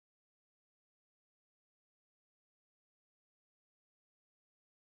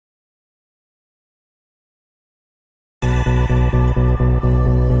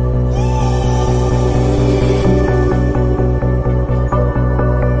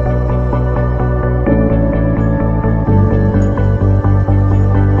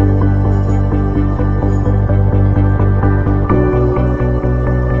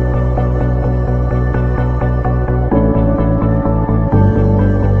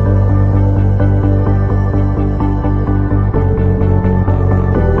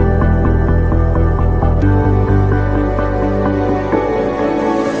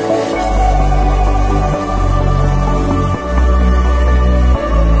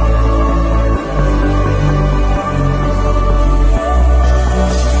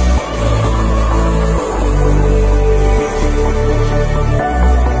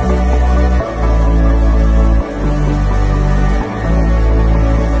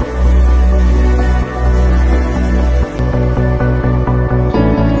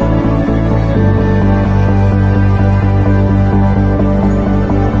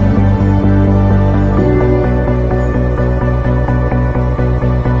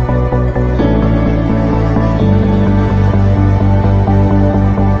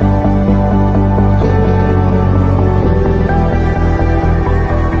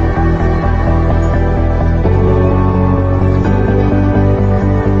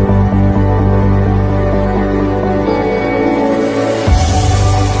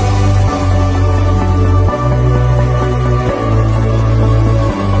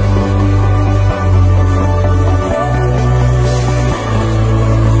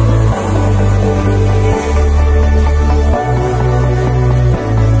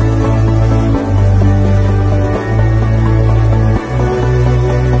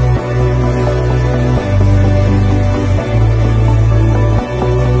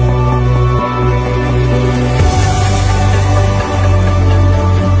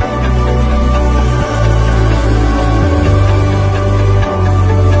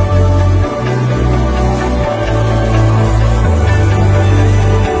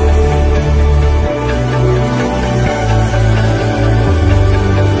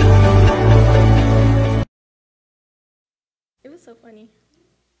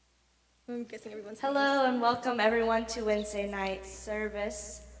I'm guessing everyone's Hello and welcome everyone to Wednesday night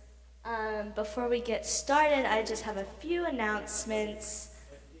service. Before we get started, I just have a few announcements.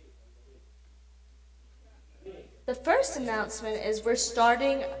 The first announcement is we're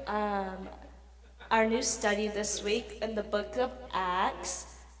starting our new study this week in the book of Acts,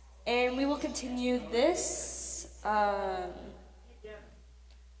 and we will continue this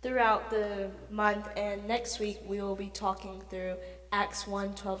throughout the month, and next week we will be talking through Acts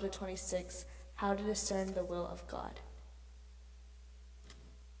 1:12-26, how to discern the will of God.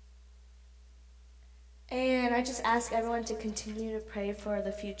 And I just ask everyone to continue to pray for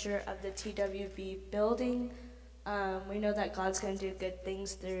the future of the TWB building. We know that God's going to do good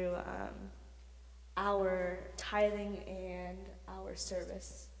things through our tithing and our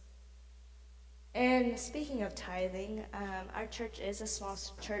service. And speaking of tithing, our church is a small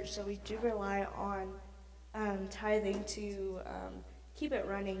church, so we do rely on tithing to keep it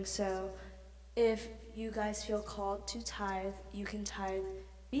running. So if you guys feel called to tithe, you can tithe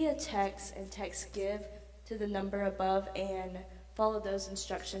via text and text give to the number above and follow those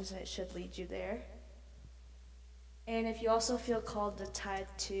instructions and it should lead you there. And if you also feel called to tithe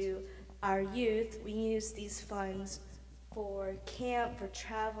to our youth, we use these funds for camp, for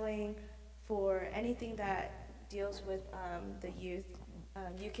traveling, for anything that deals with the youth.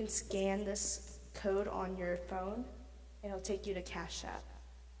 You can scan this code on your phone and it'll take you to Cash App.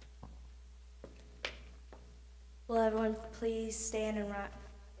 Will everyone please stand and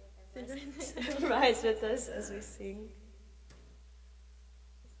rise with us as we sing?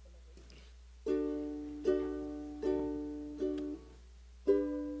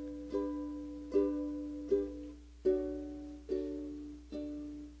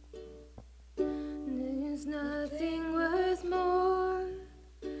 There's nothing worth more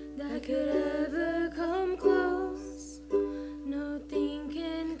that could ever come close. Nothing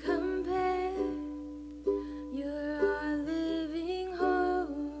can compare. You're our living hope.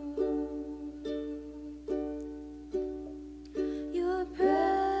 Your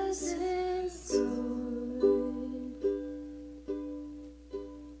presence, Lord.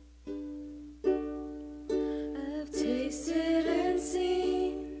 I've tasted and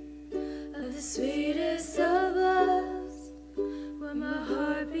seen of the sweetest of loves, where my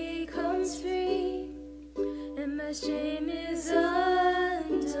heart becomes free and my shame is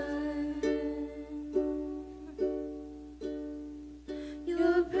undone.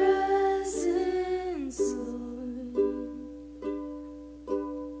 Your presence, Lord.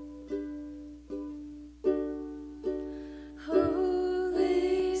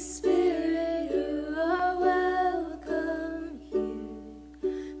 Holy Spirit, you are welcome here.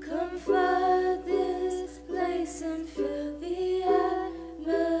 Come flood this place and fill the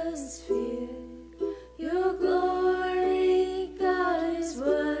atmosphere. Your glory, God, is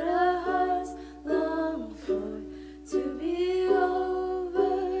what our hearts long for, to be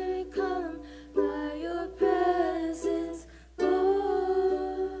overcome by your presence,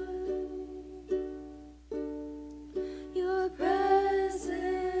 Lord. Your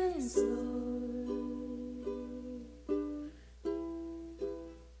presence, Lord.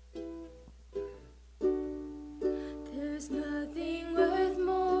 There's nothing worth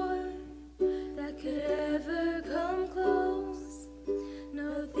more that could ever come close.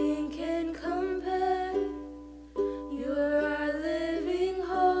 Nothing can compare. You're our living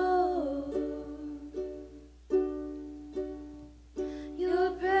hope.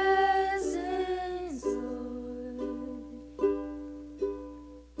 Your presence, Lord.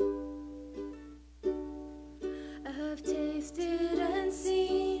 I've tasted and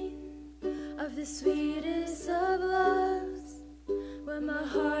seen of the sweetest of loves, when my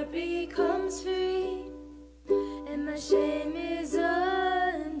heart becomes free and my shame is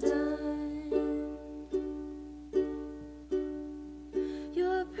undone.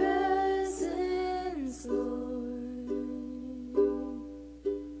 Your presence, Lord.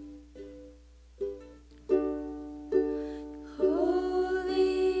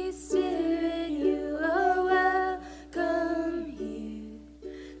 Holy Spirit, you are welcome here.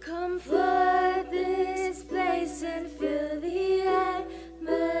 Come flood this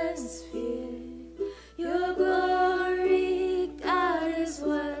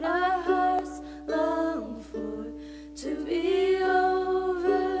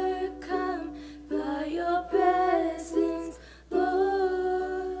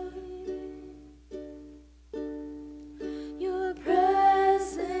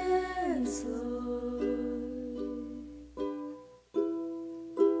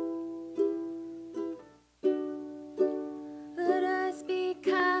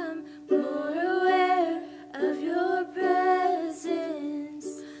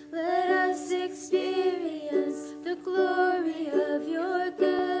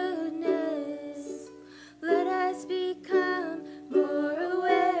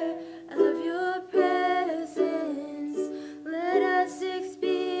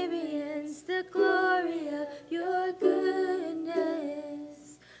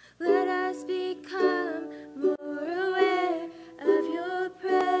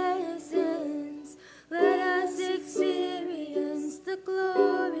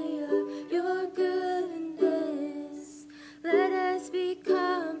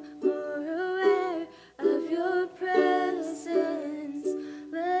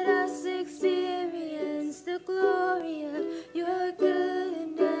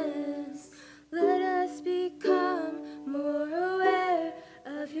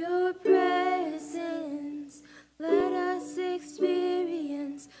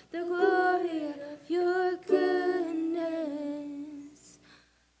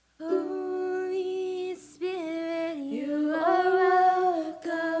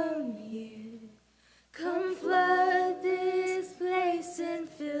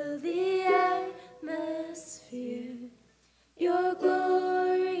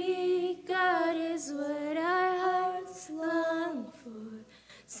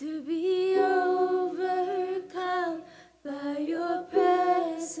to be overcome by your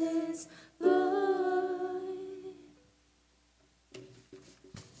presence, Lord.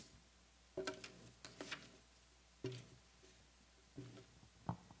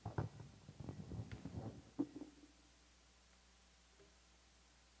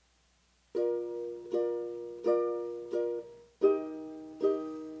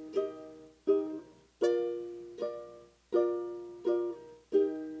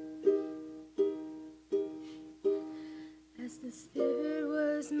 As the Spirit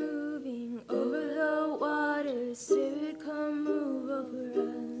was moving over the waters, Spirit, come move over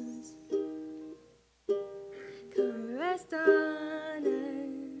us. Come rest on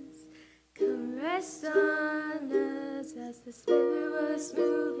us. Come rest on us. As the Spirit was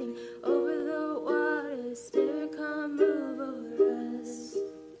moving over the waters, Spirit, come move over us.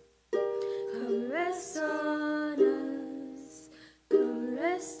 Come rest on us. Come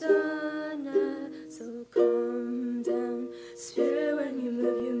rest on us. So come down. Spirit, when you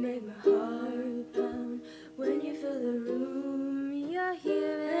move, you make my heart pound. When you fill the room, you're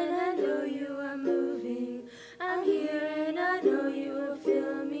here and I know you are moving. I'm here and I know you will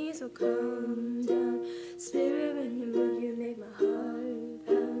feel me, so come down. Spirit, when you move, you make my heart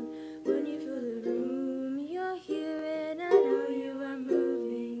pound. When you fill the room, you're here and I know you are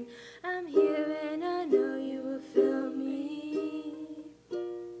moving. I'm here and I know you will feel me.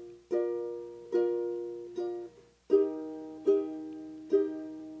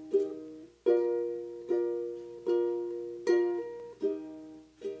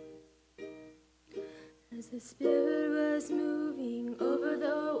 As the Spirit was moving over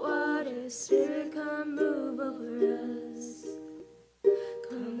the waters, Spirit, come move over us.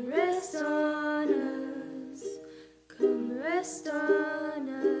 Come rest on us. Come rest on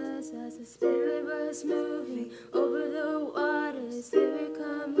us. As the Spirit was moving over the waters, Spirit,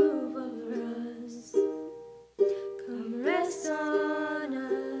 come move over us. Come rest on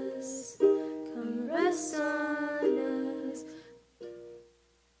us. Come rest on us.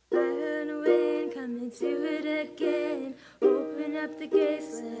 Fire and wind, come and do it again. Open up the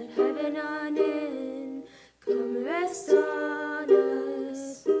gates, let heaven on in. Come rest on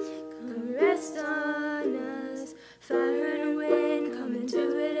us. Come rest on us. Fire and wind, come and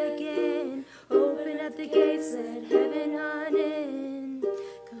do it again. Open up the gates, let heaven on in.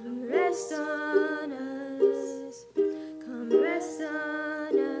 Come rest on us. Come rest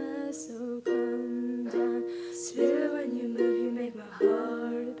on us. So come down. Spirit, when you move, you make my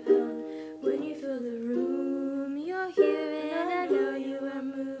heart pound. When you fill the room, you're here and I know you are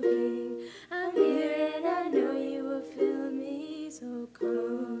moving. I'm here and I know you will feel me, so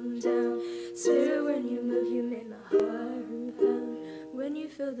come down. Spirit, when you move, you make my heart pound. When you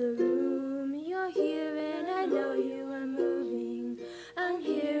fill the room, you're here and I know you are moving. I'm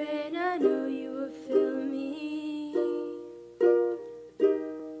here and I know you will feel me.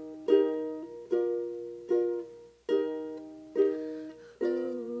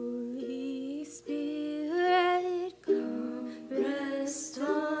 Holy Spirit, come rest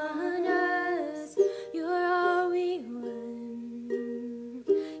on us. You're all we want.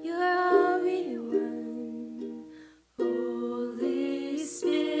 You're all we want. Holy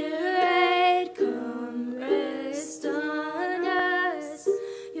Spirit, come rest on us.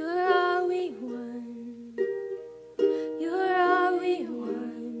 You're all we want. You're all we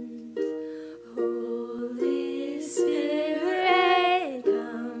want. Holy Spirit,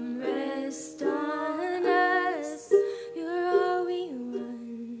 come rest on us. You're all we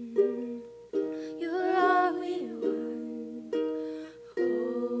want. You're all we want.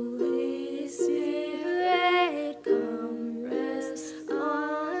 Holy Spirit, come rest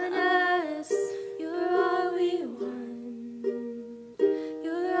on us. You're all we want.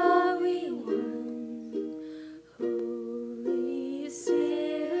 You're all we want. Holy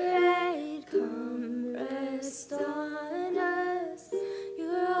Spirit, come rest on us.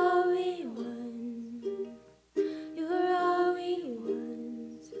 You're all we want. You're all we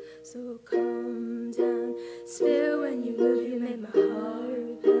want. So come down. Spirit, when you move, you make my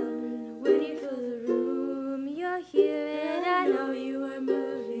heart pound. When you fill the room, you're here and I know you are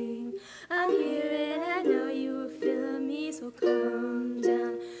moving. I'm here and I know you will feel me, so come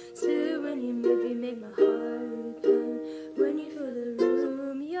down. Spirit, when you move, you make my heart pound. When you fill the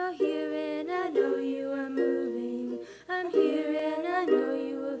room, you're here and I know you are moving. I'm here and I know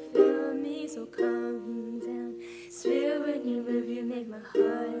you will feel me, so come down. Spirit, when you move, you make my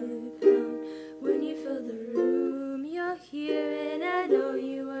heart pound. When you fill the room, you're here and I know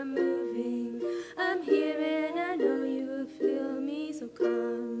you are moving. I'm here and I know you will feel me, so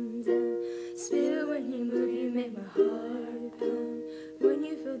come down. Spirit, when you move, you make my heart pound. When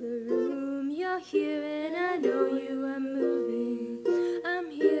you feel here and I know you are moving.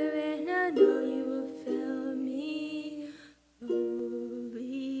 I'm here and I know you will fill me.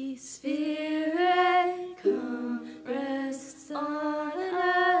 Holy Spirit, come rest on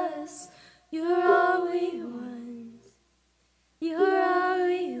us. You're all we want. You're all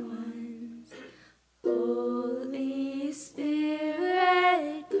we want. Holy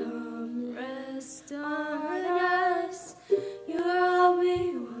Spirit, come rest on us. You're all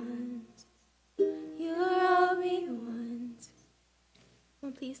we want. You're all we want.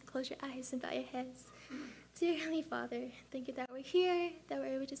 Well, please close your eyes and bow your heads. Dear Heavenly Father, thank you that we're here, that we're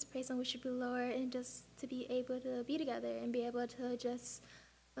able to just praise and worship you, Lord, and just to be able to be together and be able to just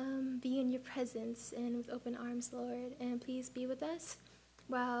be in your presence and with open arms, Lord. And please be with us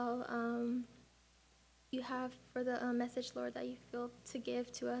while you have for the message, Lord, that you feel to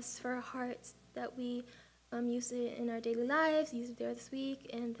give to us for our hearts, that we use it in our daily lives, use it there this week,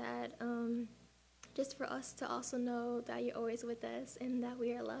 and that just for us to also know that you're always with us and that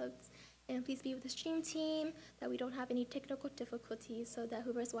we are loved. And please be with the stream team, that we don't have any technical difficulties, so that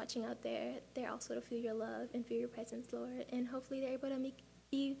whoever's watching out there, they're also to feel your love and feel your presence, Lord. And hopefully they're able to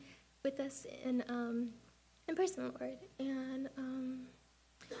be with us in person, Lord. And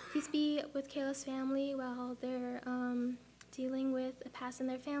please be with Kayla's family while they're dealing with a past in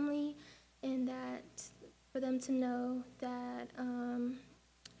their family, and that for them to know that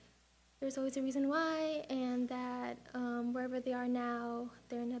there's always a reason why, and that wherever they are now,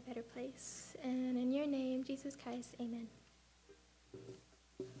 they're in a better place. And in your name, Jesus Christ, amen.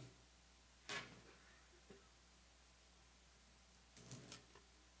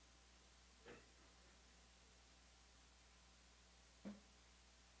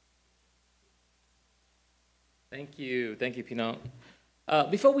 Thank you, Pinot.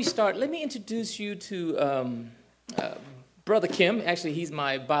 Before we start, let me introduce you to Brother Kim. Actually, he's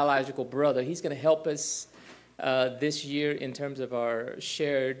my biological brother. He's going to help us this year in terms of our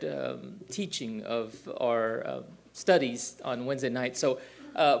shared teaching of our studies on Wednesday night. So,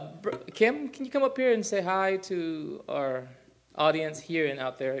 Kim, can you come up here and say hi to our audience here and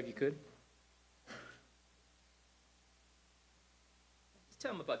out there, if you could? Just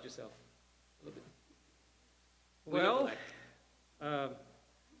tell them about yourself a little bit. Well,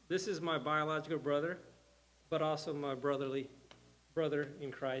 this is my biological brother, but also my brother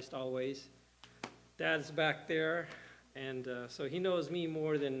in Christ always. Dad's back there, and so he knows me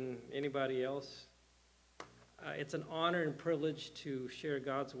more than anybody else. It's an honor and privilege to share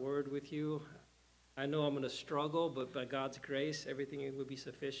God's word with you. I know I'm going to struggle, but by God's grace, everything will be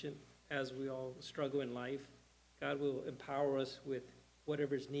sufficient as we all struggle in life. God will empower us with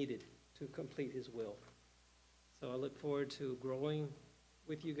whatever is needed to complete his will. So I look forward to growing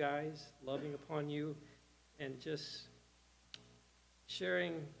with you guys, loving upon you, and just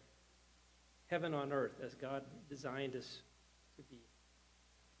sharing heaven on earth as God designed us to be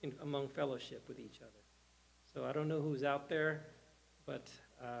among fellowship with each other. So I don't know who's out there, but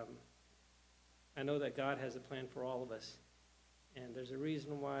I know that God has a plan for all of us. And there's a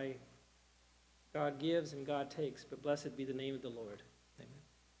reason why God gives and God takes, but blessed be the name of the Lord. Amen.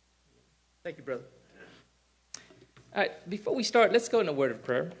 Thank you, brother. All right, before we start, let's go in a word of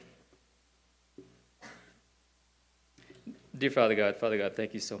prayer. Dear Father God,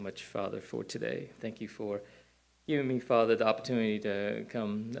 thank you so much, Father, for today. Thank you for giving me, Father, the opportunity to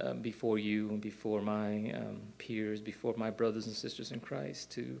come before you and before my peers, before my brothers and sisters in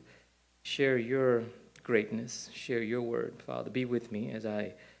Christ, to share your greatness, share your word. Father, be with me as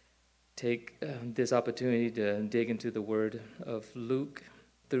I take this opportunity to dig into the word of Luke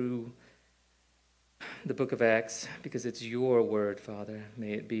through the book of Acts, because it's your word, Father.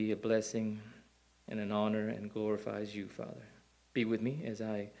 May it be a blessing and an honor and glorifies you, Father. Be with me as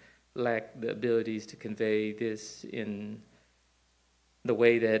I lack the abilities to convey this in the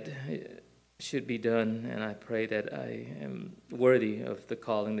way that it should be done, and I pray that I am worthy of the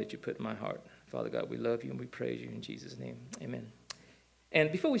calling that you put in my heart. Father God, we love you and we praise you in Jesus' name. Amen.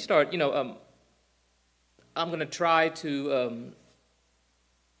 And before we start, I'm going to try to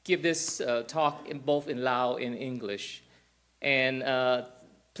give this talk both in Lao and English. And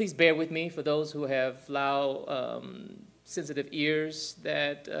please bear with me for those who have Lao sensitive ears,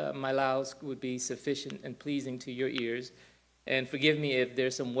 that my Laos would be sufficient and pleasing to your ears. And forgive me if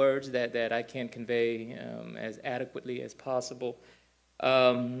there's some words that I can't convey as adequately as possible.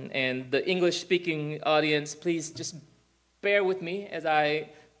 And the English-speaking audience, please just bear with me as I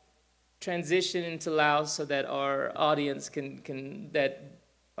transition into Laos so that our audience that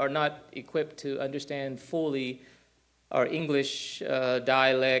are not equipped to understand fully or English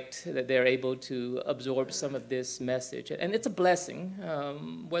dialect, that they're able to absorb some of this message. And it's a blessing,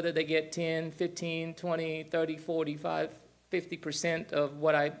 whether they get 10, 15, 20, 30, 45, 50% of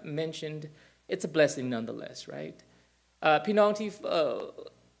what I mentioned, it's a blessing nonetheless, right? พี่น้องที่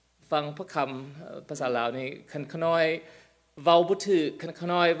ฟังพระคำภาษาลาวนี่คันขน้อยเว้าบ่ถูกคันข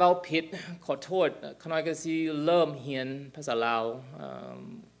น้อยเว้าผิดขอโทษขน้อยก็สิเริ่มเรียนภาษาลา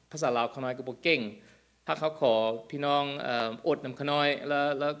วขน้อยก็บ่เก่งถ้าเขาขอพี่น้องอดนำขน้อย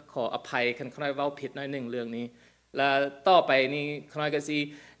แล้วขออภัยคันขน้อยเว้าผิดน้อยหนึ่งเรื่องนี้แล้วต่อไปนี่ขน้อยก็สิ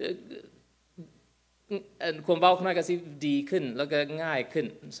ความเว้าขน้อยก็สิดีขึ้นแล้วก็ง่ายขึ้น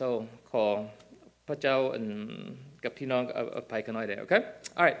so ขอพระเจ้ากับพี่น้องอภัยขน้อยได้ okay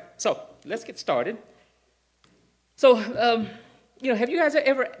all right so let's get started so have you guys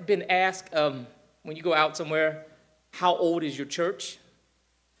ever been asked when you go out somewhere how old is your church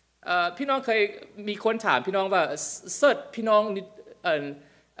พี่น้องเคยมีคนถามพี่น้องว่าเสิร์ชพี่น้อง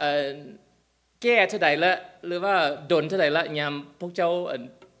แก่เท่าใดละหรือว่าดนเท่าใดละยามพวกเจ้า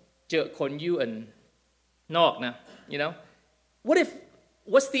เจอคนอยู่นอกนะ you know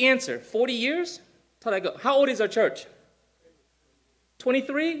what's the answer 40 years เท่าไหร่ก็ how old is our church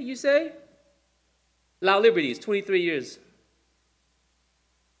 23 you say Lao Liberties 23 years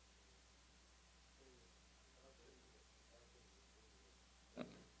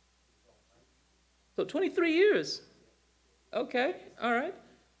so 23 years okay all right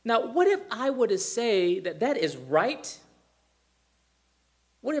now what if I were to say that is right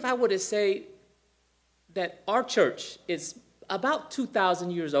what if I were to say that our church is about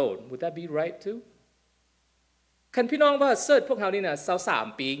 2,000 years old would that be right too คันพี่น้องว่าเสิร์ชพวกเขานี่นะ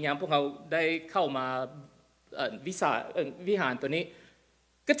23 ปียามพวกเขาได้เข้ามาวิหารตัวนี้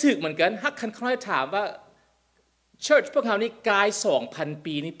ก็ถึกเหมือนกันถ้าคันเขาถามว่า church พวกเขานี่กาย 2,000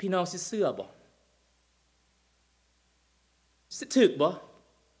 ปีนี่พี่น้องสิเชื่อบ่สิถึกบ่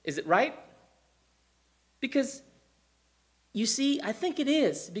is it right because you see I think it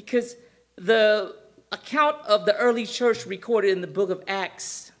is because the account of the early church recorded in the book of Acts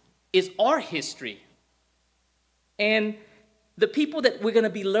is our history and the people that we're going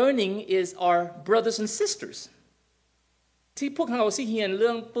to be learning is our brothers and sisters ที่พวกเราสิเรียนเ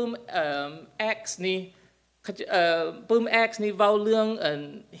รื่องปื้มActs นี่ปื้มActs นี่เว้าเรื่อง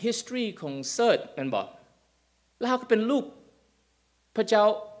history ของเสิร์ชกันบ่แล้วเขาก็เป็นลูกพระเจ้า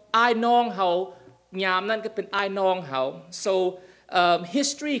อ้ายน้องเฮายามนั้นก็เป็นอ้ายน้องเฮา so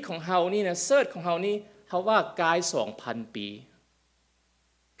history ของเฮานี่นะเสิร์ชของเฮานี่เฮาว่ากาย 2,000 ปี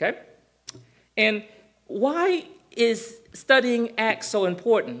okay and why is studying Acts so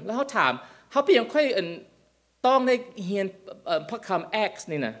important แล้วเขาถามเขาเพียงค่อยต้องได้เรียนพระคำ Acts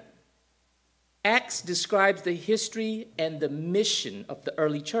นี่นะ Acts describes the history and the mission of the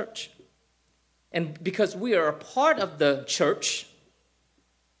early church and because we are a part of the church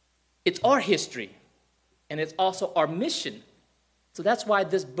it's our history and it's also our mission so that's why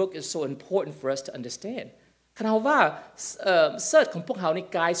this book is so important for us to understand คันเขาว่าเสิร์ชของพวกเขาใน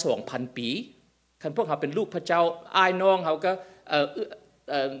กาย 2,000 ปีคันพวกเขาเป็นลูกพระเจ้าอ้ายน้องเขาก็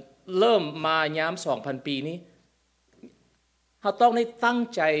เริ่มมายาม 2,000 ปีนี้เขาต้องได้ตั้ง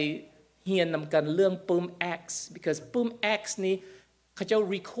ใจเรียนนำกันเรื่องปื้ม Acts because ปื้ม Acts นี้เขาจะ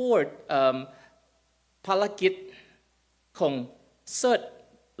record ภารกิจของเสิร์ช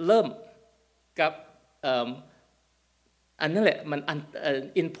เริ่มกับอันนั้นแหละมัน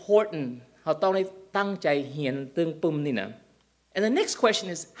important เขาต้องได้ตั้งใจเรียนเรื่องปื้มนี่นะAnd the next question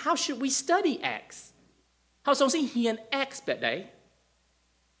is, how should we study Acts? How should we study Actsแบบใด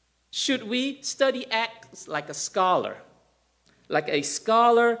Should we study Acts like a scholar? Like a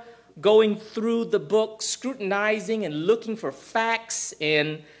scholar going through the book, scrutinizing and looking for facts and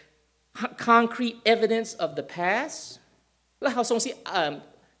concrete evidence of the past? แล้วเขาทรงสิ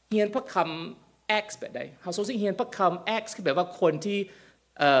เรียนพระคำ Acts แบบใดเขาทรงสิเรียนพระคำ Acts คือแบบว่าคนที่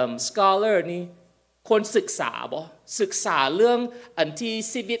scholar นี่คนศึกษาบ่ศึกษาเรื่องอันที่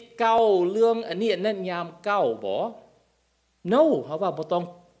ชีวิตเก่าเรื่องอันนี้อันนั้นยามเก่าบ่ no เขาว่าบ่ต้อง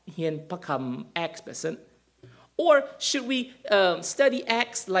เรียนพระคำ Acts แบบนั้น or should we study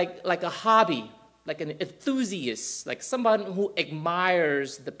Acts like a hobby like an enthusiast like someone who admires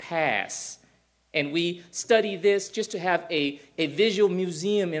the past and we study this just to have a visual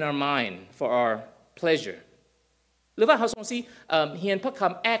museum in our mind for our pleasureหรือว่าเขาทรงสิเรียนพระค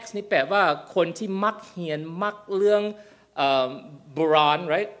ำ Acts นี่แปลว่าคนที่มักเรียนมักเรื่องโบราณ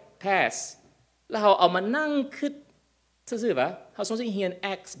right past แล้วเขาเอามานั่งคิดซื่อๆป่ะเขาทรงสิเรียน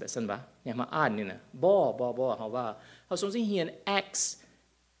Acts แบบนั้นป่ะอย่างมาอ่านนี่นะบ่เขาว่าเขาทรงสิเรียน Acts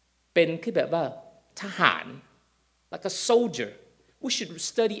เป็นคือแบบว่าทหาร like a soldier we should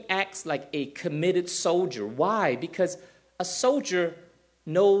study Acts like a committed soldier. Why? Because a soldier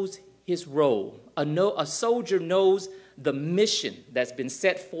knows his role. A soldier knows the mission that's been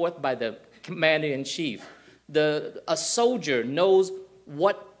set forth by the commander-in-chief. A soldier knows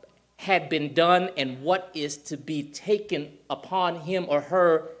what had been done and what is to be taken upon him or her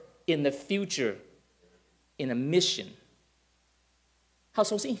in the future in a mission. เขา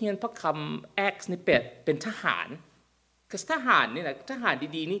ทรงสิเฮียนพระคำ Acts นี่เป็นทหารคือทหารนี่นะทหาร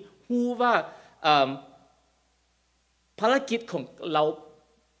ดีๆนี่รู้ว่าภารกิจของเรา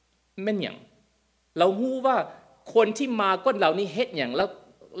แม่นหยังเรารู้ว่าคนที่มาก้นเรานี่เฮ็ดหยังแล้ว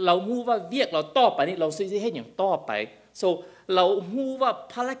เรารู้ว่าเวียกเราต่อไปนี่เราสิเฮ็ดหยังต่อไป so เรารู้ว่า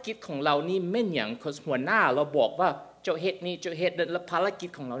ภารกิจของเรานี่แม่นหยังคือหัวหน้าเราบอกว่าเจ้าเฮ็ดนี่เจ้าเฮ็ดนั่นแล้วภารกิจ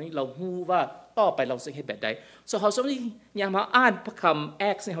ของเรานี่เรารู้ว่าต่อไปเราสิเฮ็ดแบบใด so เขาสมมุติยามเราอ่านพระคำ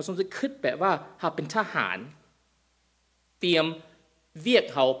Acts นี่เขาสมมุติคิดแบบว่าเฮาเป็นทหารเตรียมเวียก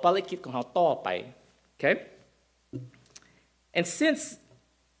เขาภารกิจของเขาต่อไป okay and since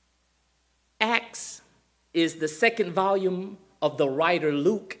Acts is the second volume of the writer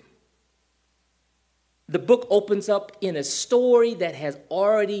Luke, the book opens up in a story that has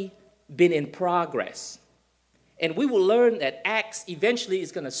already been in progress. And we will learn that Acts eventually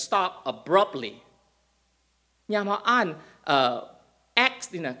is going to stop abruptly. ยามเราอ่านActs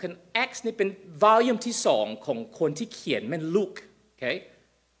นี่นะ Acts นี่เป็น volume ที่2ของคนที่เขียนแม่น Luke, okay?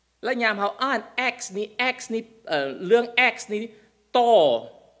 และยามเราอ่าน Acts นี่เรื่อง Acts นี่ต่อ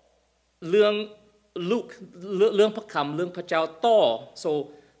เรื่องLuke เรื่องพระคำเรื่องพระเจ้าต่อ so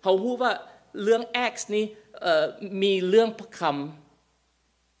เขารู้ว่าเรื่อง Acts นี่มีเรื่องพระค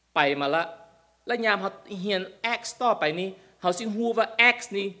ำไปมาละและยามเขาเรียน Acts ต่อไปนี่เขาสิรู้ว่า Acts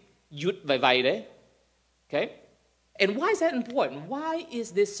นี่หยุดไวๆเด้ okay and why is that important why is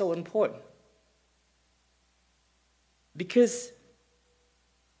this so important because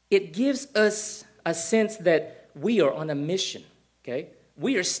it gives us a sense that we are on a mission okay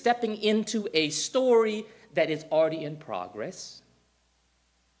we are stepping into a story that is already in progress.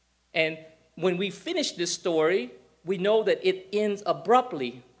 And when we finish this story, we know that it ends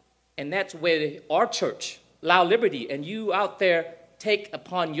abruptly. And that's where our church, Lao Liberty, and you out there take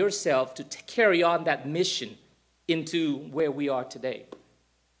upon yourself to carry on that mission into where we are today.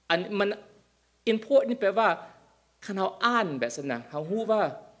 And มัน important แปลว่าคันเราอ่านแบบนั้นนะเรารู้ว่า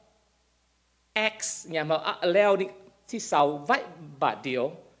Acts อย่างเราแล้วนี่ที่เสาไว้บาทเดียว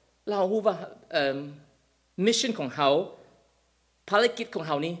เรารู้ว่ามิชชั่นของเขาภารกิจของเ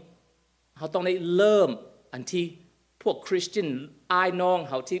ขานี่เขาต้องได้เริ่มอันที่พวกคริสเตียนอ้ายน้อง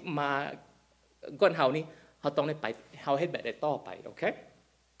เขาที่มาก่อนเขานี่เขาต้องได้ไปเขาให้แบบได้ต่อไป okay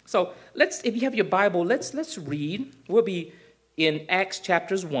so let's if you have your Bible let's read we'll be in Acts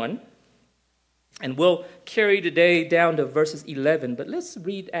chapters 1 and we'll carry today down to verses 11 but let's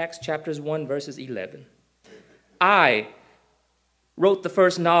read Acts chapters 1 verses 11 I wrote the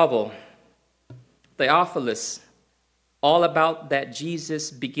first novel, Theophilus, all about that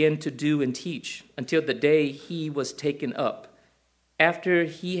Jesus began to do and teach until the day he was taken up. After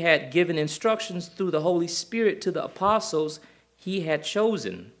he had given instructions through the Holy Spirit to the apostles he had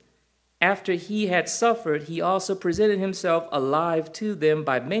chosen. After he had suffered, he also presented himself alive to them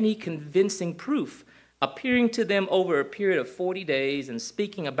by many convincing proof, appearing to them over a period of 40 days and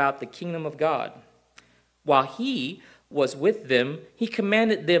speaking about the kingdom of God. While he was with them, he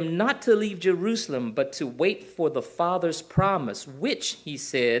commanded them not to leave Jerusalem, but to wait for the Father's promise, which, he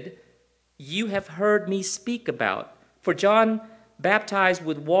said, you have heard me speak about. For John baptized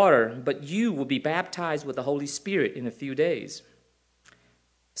with water, but you will be baptized with the Holy Spirit in a few days.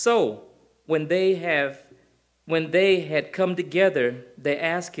 So, when they had come together, they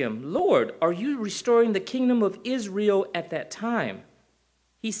asked him, Lord, are you restoring the kingdom of Israel at that time?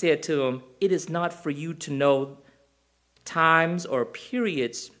 He said to them, it is not for you to know times or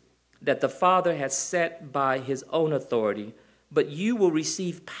periods that the Father has set by his own authority, but you will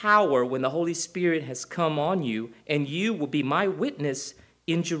receive power when the Holy Spirit has come on you, and you will be my witness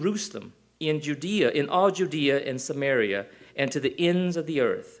in Jerusalem, in Judea, in all Judea and Samaria, and to the ends of the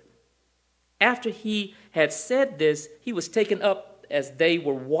earth. After he had said this, he was taken up as they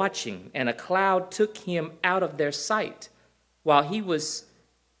were watching, and a cloud took him out of their sight. While he was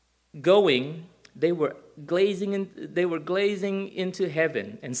going, they were glazing into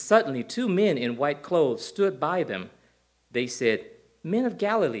heaven, and suddenly 2 men in white clothes stood by them. They said, Men of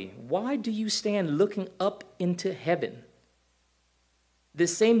Galilee, why do you stand looking up into heaven?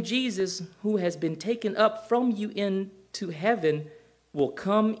 This same Jesus who has been taken up from you into heaven will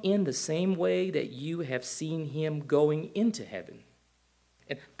come in the same way that you have seen him going into heaven.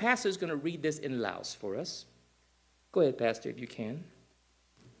 And Pastor is going to read this in Laos for us. Go ahead, Pastor, if you can.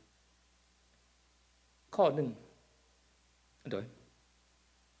 ข้อหนึ่งโดย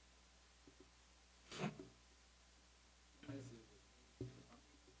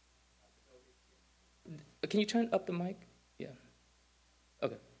Can you turn up the mic? Yeah.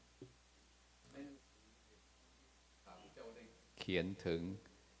 Okay. เขียนถึง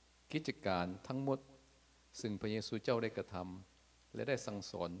กิจการทั้งหมดซึ่งพระเยซูเจ้าได้กระทำและได้สั่ง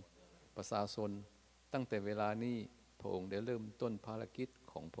สอนประชาชนตั้งแต่เวลานี้พระองค์ได้เริ่มต้นภารกิจ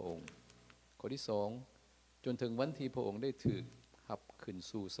ของพระองค์ข้อที่สองจนถึงวันที่พระองค์ได้ถูกหับขึ้น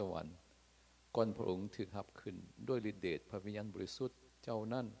สู่สวรรค์ก่อนพระองค์ถูกหับขึ้นด้วยฤทธิเดชพระวิญญาณบริสุทธิ์เจ้า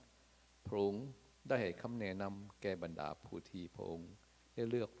นั้นพระองค์ได้ให้คำแนะนำแก่บรรดาผู้ที่พระองค์ได้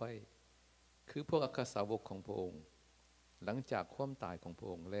เลือกไว้คือพวกอัครสาวกของพระองค์หลังจากความตายของพระ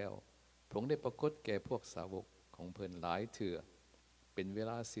องค์แล้วพระองค์ได้ปรากฏแก่พวกสาวกของเพิ่นหลายเถื่อเป็นเว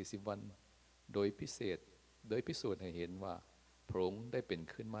ลา40 วันโดยพิสูจน์ให้เห็นว่าพระองค์ได้เป็น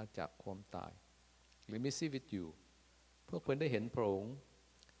ขึ้นมาจากความตายหรือมีชีวิตอยู่พวกเพิ่นได้เห็นพระองค์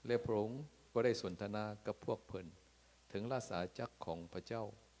และพระองค์ก็ได้สนทนากับพวกเพิ่นถึงราชอาณาจักรของพระเจ้า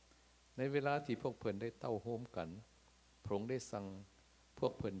ในเวลาที่พวกเพิ่นได้เต้าโฮมกันพระองค์ได้สั่งพว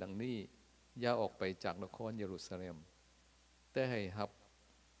กเพิ่นดังนี้อย่าออกไปจากนครเยรูซาเล็มแต่ให้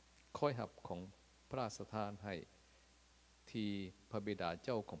ค่อยหับของพระราชทานให้ที่พระบิดาเ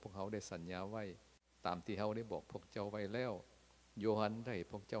จ้าของพวกเขาได้สัญญาไว้ตามที่เขาได้บอกพวกเจ้าไว้แล้วโยฮันได้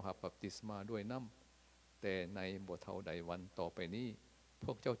พวกเจ้าหับบัพติศมาด้วยน้ำแต่ในบ่เท่าใดวันต่อไปนี้พ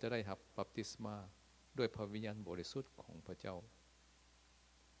วกเจ้าจะได้หับบัพติศมาด้วยพระวิญญาณบริสุทธิ์ของพระเจ้า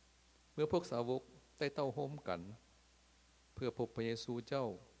เมื่อพวกสาวกได้เต้าโฮมกันเพื่อพบพระเยซูเจ้า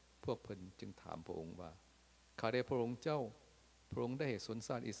พวกเพิ่นจึงถามพระองค์ว่าข้าได้พระองค์เจ้าพระองค์ได้ให้ชนช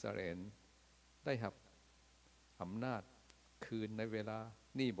าติอิสราเอลได้หับอำนาจคืนในเวลา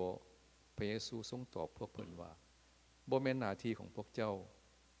นี่บ่พระเยซูทรงตอบพวกเพิ่นว่าบ่แม่นหน้าที่ของพวกเจ้า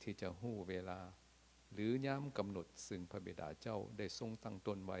ที่จะฮู้เวลาหรือยามกำหนดซึ่งพระบิดาเจ้าได้ทรงตั้งต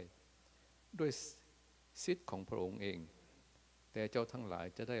นไว้ด้วยสิทธิ์ของพระองค์เองแต่เจ้าทั้งหลาย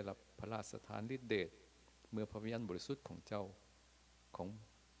จะได้รับพระราชทานฤทธิเดชเมื่อพระวิญญาณบริสุทธิ์ของเจ้าของ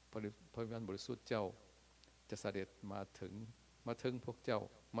พระวิญญาณบริสุทธิ์เจ้าจะเสด็จมาถึงพวกเจ้า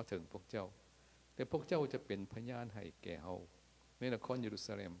แต่พวกเจ้าจะเป็นพยานให้แก่เฮาในนครเยรูซ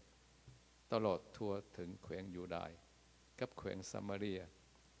าเล็มตลอดทั่วถึงแขวงยูดาห์กับแขวงซามาเรีย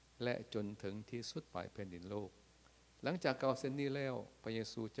และจนถึงที่สุดปลายแผ่นดินโลกหลังจากกล่าวเส้นนี้แล้วพระเย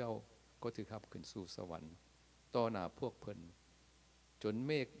ซูเจ้าก็ถือขับขึ้นสู่สวรรค์ต่อหน้าพวกเพิ่นจนเ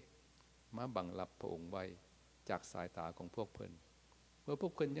มฆมาบังลับพระองค์ไว้จากสายตาของพวกเพิ่นเมื่อพว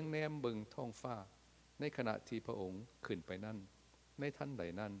กเพิ่นยังแนมเบิ่งท้องฟ้าในขณะที่พระองค์ขึ้นไปนั่นในทันใด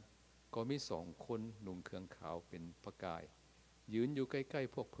นั้นก็มี2 คนนุ่งเครื่องขาวเป็นประกายยืนอยู่ใกล้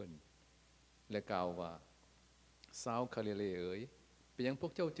ๆพวกเพิ่นและกล่าวว่าชาวคาลิเลเอ๋ยเป็นหยังพว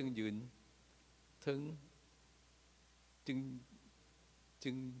กเจ้าจึงยืน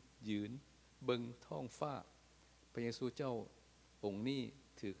ยืนเบิ่งท้องฟ้าพระเยซูเจ้าองค์นี้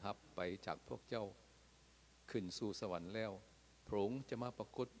ถือหับไปจากพวกเจ้าขึ้นสู่สวรรค์แล้วพระองค์จะมาปรา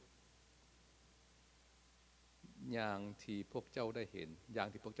กฏอย่างที่พวกเจ้าได้เห็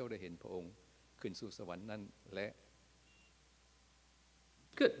นพระองค์ขึ้นสู่สวรรค์นั้นและ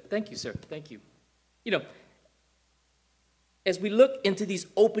Good. Thank you, sir. Thank you. You know, as we look into these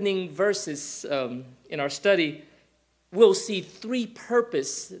opening verses in our study, we'll see 3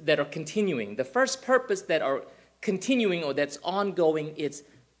 purposes that are continuing. The first purpose that are continuing or that's ongoing is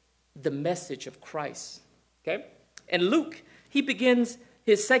the message of Christ. Okay? And Luke, he begins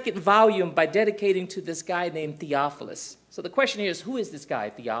his 2nd volume by dedicating to this guy named Theophilus. So the question here is, who is this guy,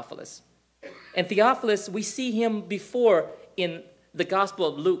 Theophilus? And Theophilus, we see him before in the Gospel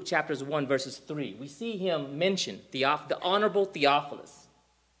of Luke, chapters 1, verses 3. We see him mentioned, the honorable Theophilus.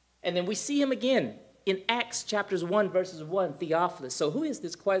 And then we see him again in Acts, chapters 1, verses 1, Theophilus. So who is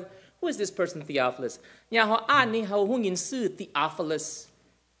this person, Theophilus? ยามเฮาอ่านนี่เฮาฮู้ยินชื่อ Theophilus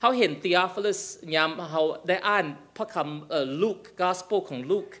เฮาเห็น Theophilus ยามเฮาได้อ่านพระคำLuke Gospel ของ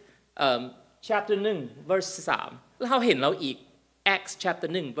Luke chapter 1 verse 3แล้วเฮาเห็นแล้วอีก Acts chapter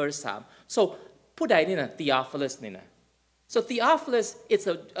 1 verse 3 so ผู้ใดนี่นะ Theophilus นี่นะ so Theophilus it's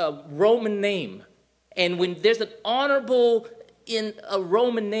a Roman name and when there's an honorable in a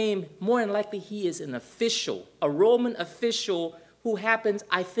Roman name more than likely he is an official a Roman official who happens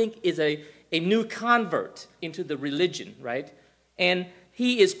I think is a new convert into the religion right and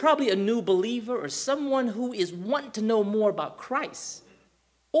he is probably a new believer or someone who is wanting to know more about Christ.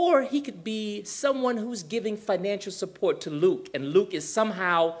 Or he could be someone who's giving financial support to Luke, and Luke is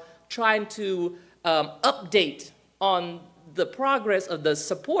somehow trying to update on the progress of the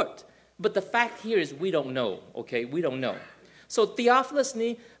support but the fact here is we don't know, okay? We don't know. So Theophilus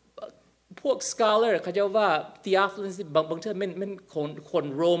นี่พวก scholar เขาจะว่า Theophilus บางทีมันคน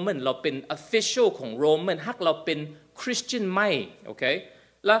โรมันเราเป็น official ของโรมันฮักเราเป็น Christian ไม่โอเค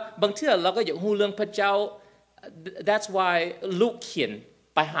แล้วบางทีเราก็อยากรู้เรื่องพระเจ้า that's why ลูกเขียน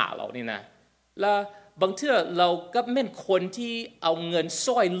ไปหาเรานี่นะแล้วบางทีเราก็เป็นคนที่เอาเงินซ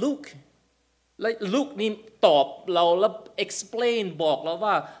อยลูกแล้วลูกนี่ตอบเราแล้ว explain บอกเรา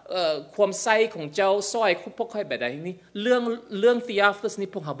ว่าความใส่ของเจ้าซอยพวกใครแบบไหนนี่เรื่อง Theophilus นี่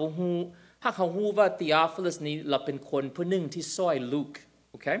พวกเขาบอกฮู้ถ้าเขาฮู้ว่า Theophilus นี่เราเป็นคนผู้หนึ่งที่ซอยลูก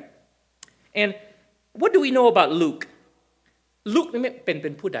okay and what do we know about Luke Luke นี่เป็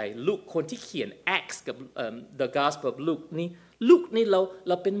นผู้ใด Luke คนที่เขียน Acts กับthe Gospel of Luke นี่ Luke นี่เ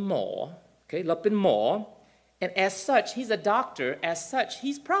ราเป็นหมอ okay เราเป็นหมอ and as such he's a doctor as such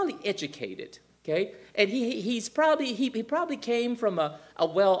he's probably educated okay and he probably came from a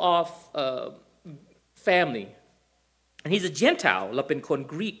well-off family and he's a Gentile เราเป็นคน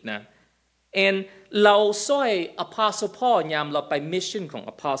กรีกนะ and เราช่วย Apostle Paul ยามเราไป mission ของ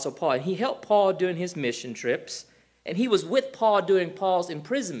Apostle Paul and he helped Paul during his mission trips and he was with Paul during Paul's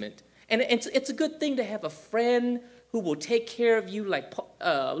imprisonment and it's a good thing to have a friend who will take care of you like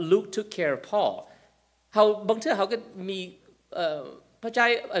Luke took care of Paul เขาบางทีเขาก็มีพระเ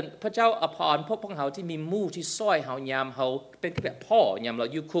จ้าอภรณ์พวกเขาที่มีมู่ที่ซอยเขายามเขาเป็นแบบพ่อยามเรา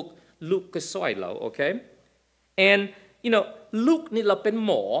อยู่คุกลูกก็ซอยเราโอเค and you know ลูกนี่เราเป็นห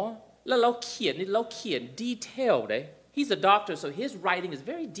มอแล้วเราเขียน detail เลย he's a doctor so his writing is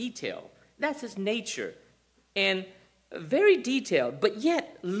very detailed that's his nature and very detailed but yet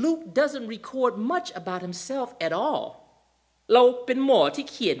Luke doesn't record much about himself at all เราเป็นหมอที่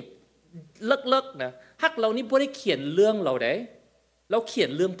เขียนเลิกๆนะฮักเรานี่ไม่ได้เขียนเรื่องเราได้เราเขียน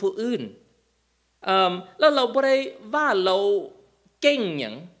เรื่องผู้อื่นแล้วเราไม่ได้ว่าเราเก่งอย่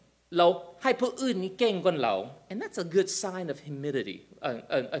างเราให้ผู้อื่นนี่เก่งกว่าเรา and that's a good sign of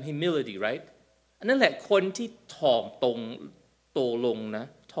humility right อันนั้นแหละคนที่ถ่อมตรงโตลงนะ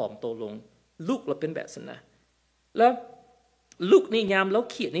ถ่อมโตลงลูกเราเป็นแบบนั้นนะแล้วลูกนี่ยามเรา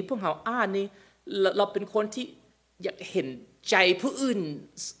เขียนนี่พวกเราอ่านนี่เราเป็นคนที่อยากเห็นใจผู้อื่น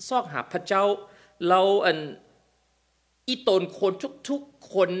ซอกหาพระเจ้าเราอีตนคนทุก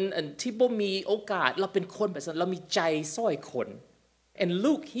ๆคนที่บ่มีโอกาสเราเป็นคนแบบนั้นเรามีใจซ้อยคน and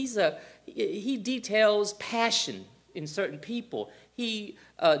Luke he details passion in certain people he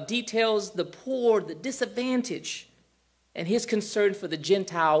details the poor the disadvantaged and his concern for the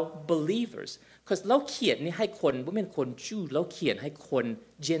Gentile believers because เราเขียนนี่ให้คนบ่แม่นคนจู้เราเขียนให้คน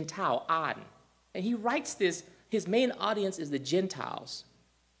Gentile อ่าน and he writes this his main audience is the Gentiles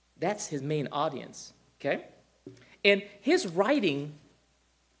that's his main audience okay and his writing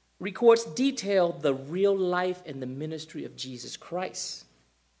records detail the real life and the ministry of Jesus Christ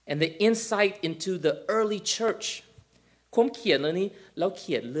and the insight into the early church ความเขียนเรื่องนี้เราเ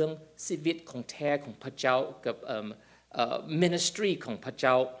ขียนเรื่องชีวิตของแท้ของพระเจ้ากับministry ของพระเ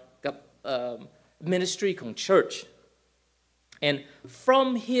จ้ากับministry ของ church and from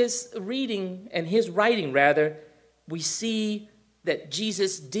his reading and his writing rather we see that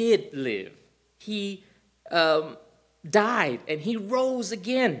Jesus did live he died and he rose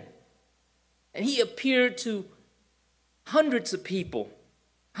again and he appeared to hundreds of people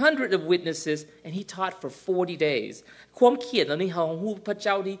hundreds of witnesses and he taught for 40 days ความเขียนแล้วนี่เราฮู้พระเ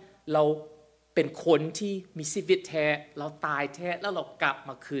จ้าที่เราเป็นคนที่มีชีวิตแท้เราตายแท้แล้วเรากลับม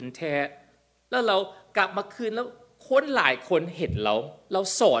าคืนแท้แล้วเรากลับมาคืนแล้วคนหลายคนเห็นเรา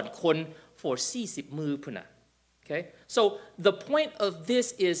สอนคน for 40 มื้อพุ่นน่ะokay so the point of this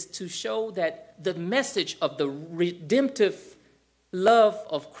is to show that the message of the redemptive love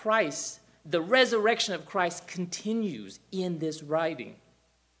of Christ the resurrection of Christ continues in this writing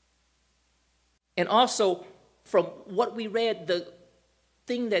and also from what we read the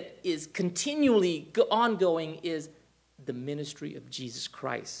thing that is continually ongoing is the ministry of Jesus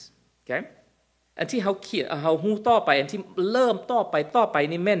Christ okay อันที่เขาเขียนเขาฮู้ต่อไปอันที่เริ่มต่อไป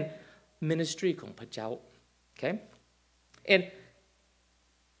นี่แม่น ministry ของพระเจ้า okay and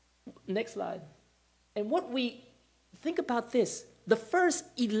next slide and what we think about this the first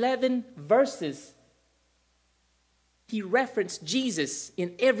 11 verses he referenced Jesus in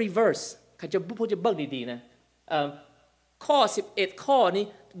every verse เขาจะพูดจะเบิ่งดีๆนะข้อ11ข้อนี้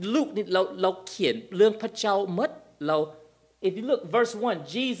ลูกนี่เราเขียนเรื่องพระเจ้าหมดเรา if you look verse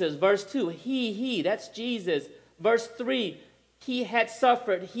 1 Jesus verse 2 he that's Jesus verse 3 he had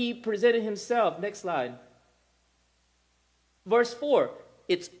suffered he presented himself next slide verse 4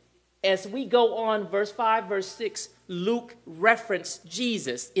 it's as we go on verse 5 verse 6 Luke referenced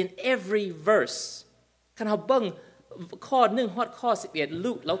Jesus in every verse คันเฮาเบิ่ง ข้อ1ฮอดข้อ11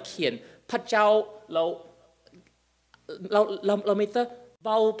ลูกเราเขียนพระเจ้าเราไม่ต้องเ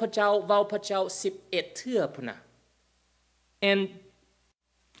ว้าพระเจ้า11เทื่อพุ่นน่ะ and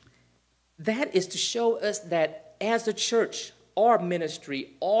that is to show us that as a church our ministry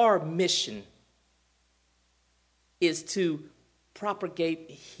our mission is to propagate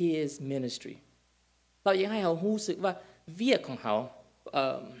his ministry เราอยากให้เขารู้สึกว่าเวียกของเขา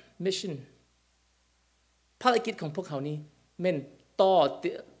mission ภารกิจของพวกเขานี้แม่นต่อ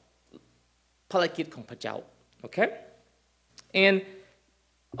ภารกิจของพระเจ้า okay and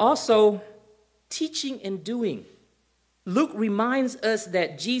also teaching and doing Luke reminds us that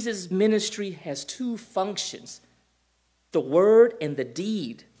Jesus' ministry has two functions the word and the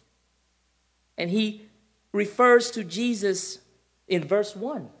deed and he refers to Jesus in verse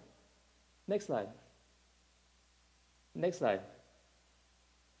 1 next slide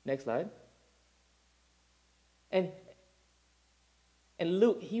and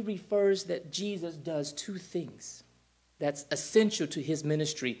Luke he refers that Jesus does two things that's essential to his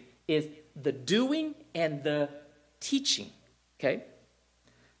ministry is the doing and the teaching okay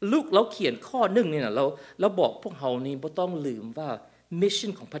ลูกเราเขียนข้อ1นี่นะเราบอกพวกเขานี่บ่ต้องลืมว่ามิชชั่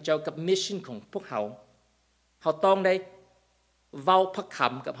นของพระเจ้ากับมิชชั่นของพวกเขาต้องได้เว้าพระค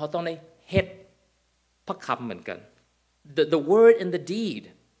ำกับเขาต้องได้เฮ็ดพระคำเหมือนกัน the word and the deed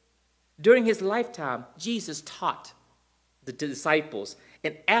during his lifetime Jesus taught the disciples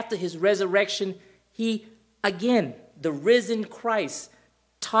and after his resurrection he again the risen Christ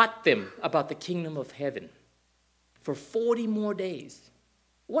taught them about the kingdom of heaven for 40 more days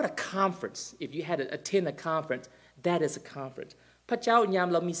what a conference if you had to attend a conference that is a conference พระเจ้ายาม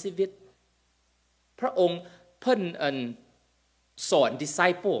เรามีชีวิตพระองค์เพิ่นสอน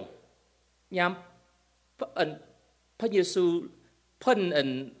disciple ยามพระเยซูเพิ่น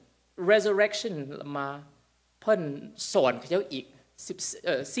resurrection มาเพิ่นสอนเขาอีก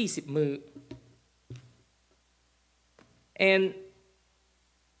40มื้อ and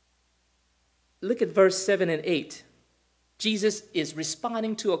look at verse 7 and 8 Jesus is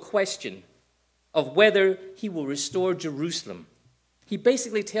responding to a question of whether he will restore Jerusalem he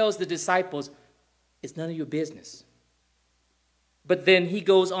basically tells the disciples it's none of your business but then he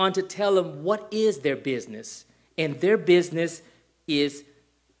goes on to tell them what is their business and their business is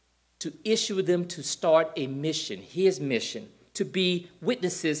to issue them to start a mission his mission to be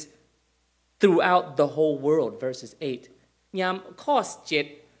witnesses throughout the whole world verses 8ยามข้อ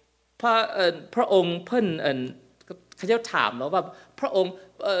7พระองค์เพิ่นเขาจะถามเนาะว่าพระองค์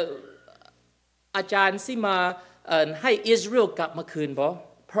อาจารย์สิมาให้อิสราเอลกลับมาคืนบ่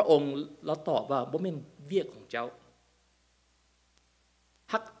พระองค์เราตอบว่าบ่แม่นเวียกของเจ้า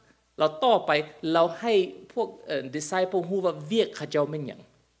เราต่อไปเราให้พวกdisciple ฮู้ว่าเวียกเขาเจ้าแม่นหยัง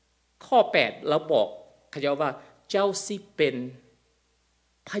ข้อ8เราบอกเขาเจ้าว่าเจ้าสิเป็น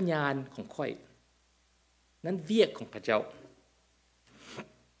พยานของข้อยนั้นเวียกของพระเจ้า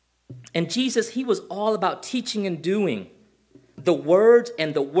and Jesus he was all about teaching and doing the words and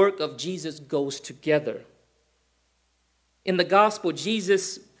the work of Jesus goes together in the gospel Jesus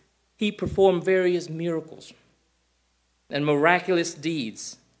he performed various miracles and miraculous deeds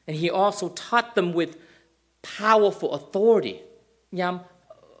and he also taught them with powerful authority ยาม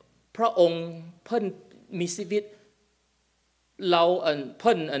พระองค์เพิ่นมีชีวิตเราเ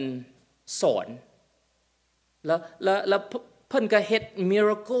พิ่นสอนแล้วเพิ่นก็เฮ็ด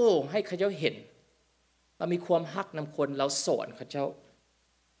miracle ให้เขาเจ้าเห็นเรามีความฮักนำคนเราสอนเขาเจ้า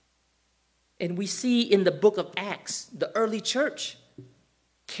and we see in the book of Acts the early church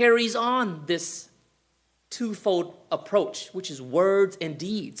carries on this twofold approach which is words and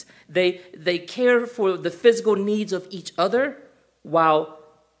deeds they care for the physical needs of each other while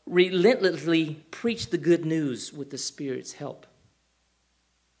relentlessly preach the good news with the Spirit's help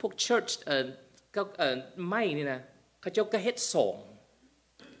พวก church ก็ไม่นี่นะเขาเจ้าก็เฮ็ดสอง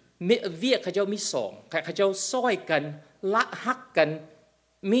เวียกเขาเจ้ามีสองเขาเจ้าซอยกันละฮักกัน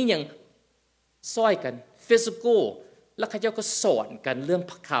มีอย่างซอยกัน physical แล้วเขาเจ้าก็สอนกันเรื่อง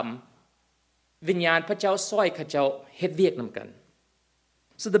พระคำวิญญาณพระเจ้าซอยเขาเจ้าเฮ็ดเวียกนำกัน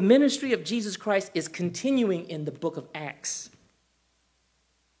so the ministry of Jesus Christ is continuing in the book of Acts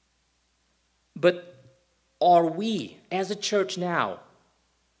but are we as a church now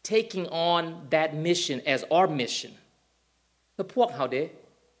taking on that mission as our mission แล้วพวกเขาเด้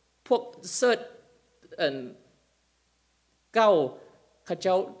พวกเสิร์ชเก้าเขาเ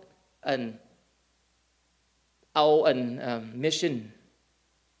จ้าเอาmission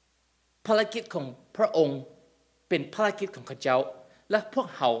ภารกิจของพระองค์เป็นภารกิจของเขาเจ้าและพวก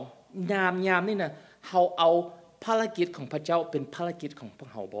เขายามนี่นะเขาเอาภารกิจของพระเจ้าเป็นภารกิจของพวก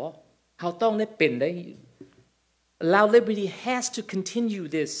เขาบ่เขาต้องได้เป็นได้ Allow Liberty has to continue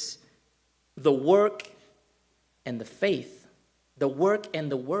this, the work and the faith, the work and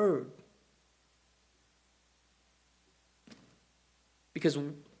the word. Because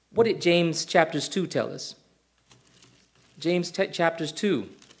what did James chapters 2 tell us? James chapters 2,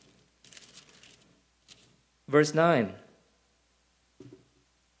 verse 9.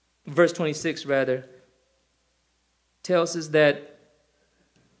 Verse 26, rather, tells us that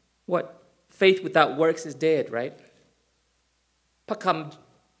what? Faith without works is dead, right? พระค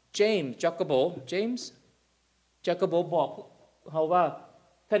ำ James บอกเขาว่า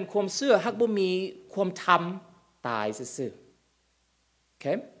คันความเชื่อฮักบ่มีความทำตายซื่อๆ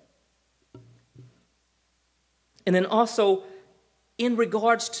Okay? And then also, in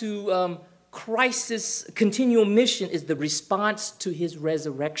regards to Christ's continual mission is the response to his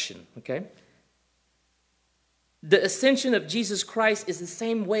resurrection, okay? The ascension of Jesus Christ is the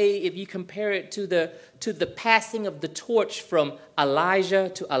same way if you compare it to the passing of the torch from Elijah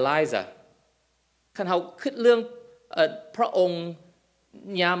to Elijah. คันเฮาคิดเรื่องพระองค์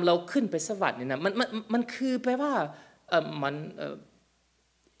ยามเราขึ้นไปสวรรค์นี่นะมันคือแปลว่ามัน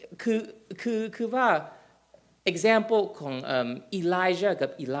คือว่า example ของElijah กั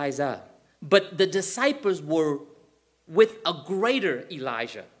บ Elijah but the disciples were with a greater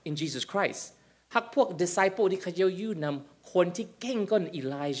Elijah in Jesus Christ ฮักพวก disciple ที่เขาอยู่นำคนที่เก่งกว่า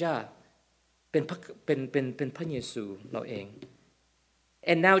Elijah เป็นพระเยซูเราเอง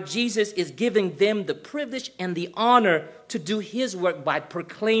and now Jesus is giving them the privilege and the honor to do his work by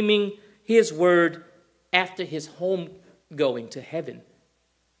proclaiming his word after his home going to heaven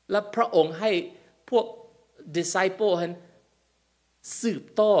และพระองค์ให้พวก disciple นั้นสืบ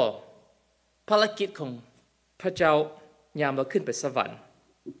ต่อภารกิจของพระเจ้ายามเราขึ้นไปสวรรค์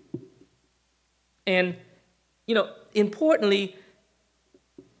and importantly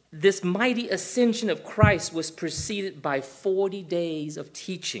this mighty ascension of Christ was preceded by 40 days of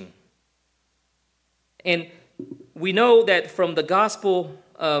teaching and we know that from the gospel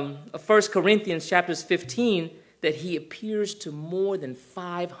of 1 Corinthians chapters 15 that he appears to more than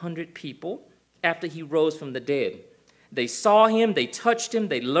 500 people after he rose from the dead. They saw him, they touched him,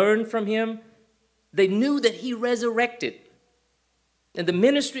 they learned from him. They knew that he resurrected. And the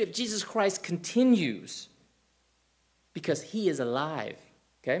ministry of Jesus Christ continues because he is alive.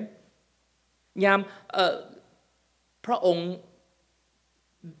 Okay? ยามพระองค์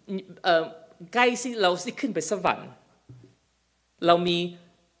ใกล้สิเราสิขึ้นไปสวรรค์เรามี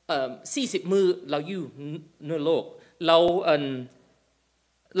40 มื้อเราอยู่ในโลกเรา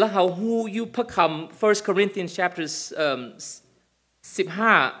แล้วเราฮู้อยู่พระคำ 1 Corinthians chapters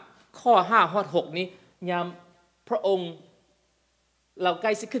 15 ข้อ 5 ฮอด 6 นี้ยามพระองค์เราใก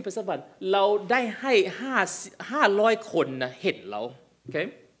ล้สิขึ้นไปสวรรค์เราได้ให้500 คนนะเห็นเราโอเค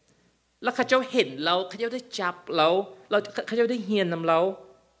แล้วเขาเจ้าเห็นเราเขาเจ้าได้จับเราเขาเจ้าได้เฮียนนำเรา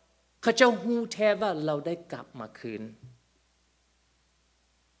เขาเจ้าฮู้แท้ว่าเราได้กลับมาคืน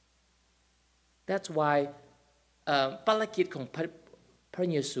That's why ภารกิจของพระ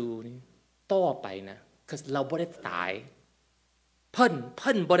เยซูนี่ต่อไปนะ because เราบ่ได้ตายเ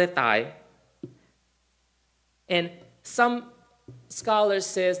พิ่นบ่ได้ตาย and some scholars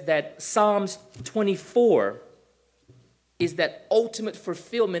says that Psalms 24 is that ultimate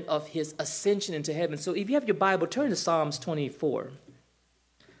fulfillment of his ascension into heaven. So if you have your Bible, turn to Psalms 24.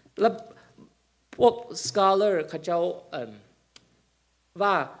 แล้วพวก scholar เขาเจ้า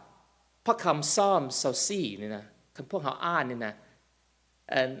ว่าพระคำ Psalm 24นี่นะคันพวกเขาอ่านนี่นะ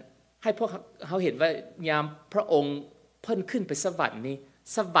ให้พวกเขาเห็นว่ายามพระองค์เพิ่นขึ้นไปสวรรค์นี่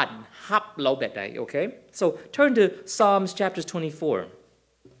สวรรค์ฮับเราแบบใด okay? So turn to Psalms chapter 24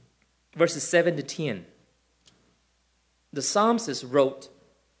 verses 7 to 10. The psalmist wrote,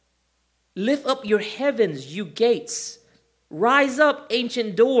 "Lift up your heavens, you gates. Rise up,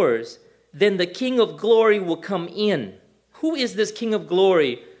 ancient doors. Then the King of glory will come in." Who is this King of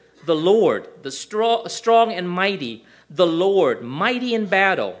glory? The Lord, the strong and mighty, the Lord, mighty in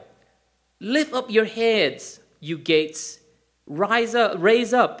battle. Lift up your heads, you gates. Raise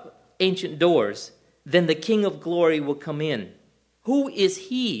up, ancient doors. Then the King of glory will come in. Who is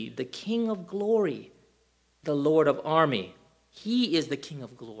he, the King of glory? The Lord of army. He is the King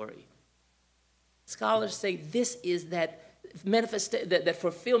of glory. Scholars say this is that that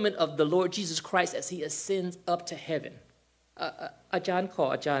fulfillment of the Lord Jesus Christ as he ascends up to heaven. อาจารย์ขอ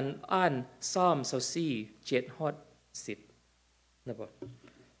อาจารย์อ่านPsalm 24 7 ฮอด 10นะบ่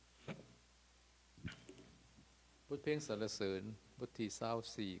บทเพลงสรรเสริญบทที่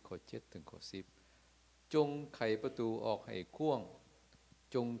24ข้อ7ถึงข้อ10จงไขประตูออกให้กว้าง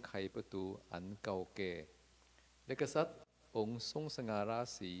จงไขประตูอันเก่าแก่และกษัตริย์องค์ทรงสง่ารา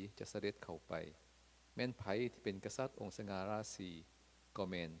ศีจะเสด็จเข้าไปแม้ แม้นไผที่เป็นกษัตริย์องค์สง่าราศีก็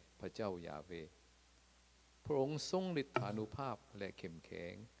แม่นพระเจ้ายาเวพระองค์ทรงฤทธานุภาพและเข้มแข็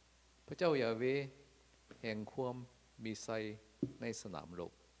งพระเจ้ายาเวแห่งความมีไซในสนามร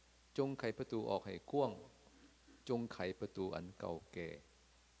บจงไขประตูออกให้กว้างจงไขประตูอันเก่าแก่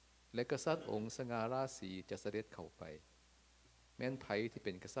และกษัตริย์องค์สง่าราศีจะเสด็จเข้าไปแม้นไผที่เ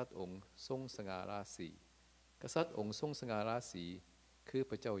ป็นกษัตริย์องค์ทรงสง่าราศีกษัตริย์องค์ทรงสง่าราศีคือ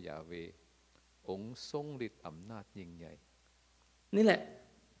พระเจ้ายาเวองค์ทรงฤทธิ์อำนาจยิ่งใหญ่นี่แหละ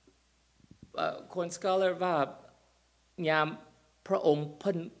คนสกอลเลอร์ว่ายามพระองค์เ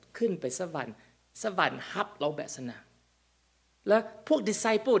พิ่นขึ้นไปสวรรค์ฮับเราแบบสนะแล้วพวก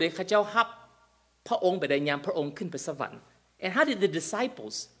disciple เด็กเขาเจ้าฮับพระองค์ไปได้ยามพระองค์ขึ้นไปสวรรค์ and how did the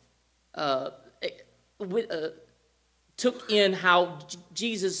disciples took in how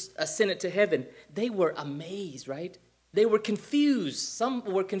Jesus ascended to heaven? They were amazed, right? They were confused. Some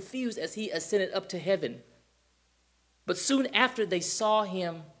were confused as he ascended up to heaven. But soon after they saw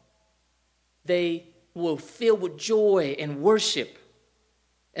him, they were filled with joy and worship.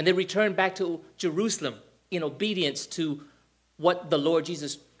 And they returned back to Jerusalem in obedience to what the Lord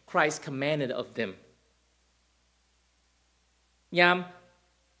Jesus Christ commanded of them. ยาม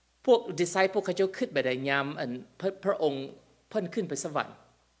พวก disciple เขาเจ้าขึ้นไปได้ยามพระองค์เพิ่นขึ้นไปสวรรค์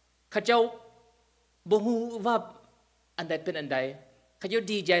เขาเจ้าบ่ฮู้ว่าอันใดเป็นอันใดเขาเจ้า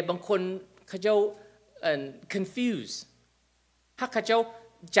ดีใจบางคนเขาเจ้าconfused ถ้าเขาเจ้า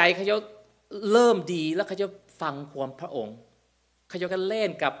ใจเขาเจ้าเริ่มดีแล้วเขาเจ้าฟังความพระองค์เขาเจ้าก็เล่น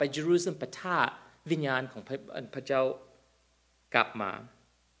กลับไปเยรูซาเล็มไปท่าวิญญาณของพระเจ้ากลับมา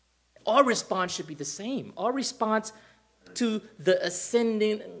Our response should be the same. Our response to the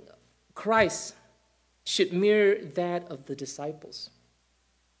ascending Christ should mirror that of the disciples.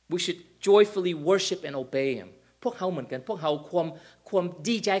 We should joyfully worship and obey him. พวกเขาเหมือนกันพวกเขาความ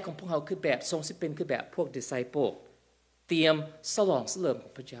ดีใจของพวกเขาคือแบบทรงสิเป็นคือแบบพวก disciple เตรียมฉลองเฉลิมขอ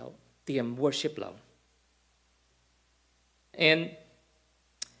งพระเจ้าเตรียม worship เรา and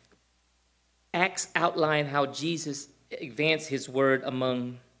Acts outline how Jesus advanced his word among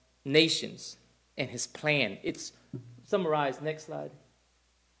nations and his plan. It's summarized. Next slide.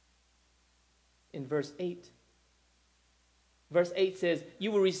 In verse 8. Verse 8 says, "You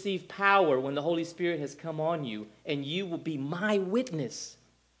will receive power when the Holy Spirit has come on you, and you will be my witness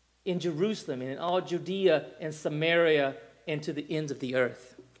in Jerusalem and in all Judea and Samaria and to the ends of the earth."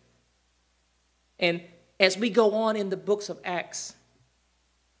 And as we go on in the books of Acts,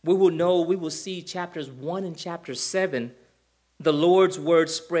 we will see chapters 1 and chapter 7, the Lord's word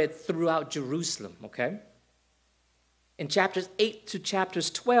spread throughout Jerusalem, okay? In chapters 8 to chapters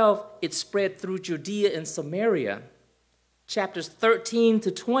 12, it spread through Judea and Samaria. Chapters 13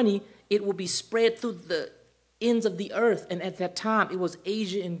 to 20, it will be spread through the ends of the earth. And at that time, it was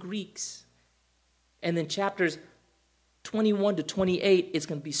Asia and Greeks. And then chapters 21 to 28, it's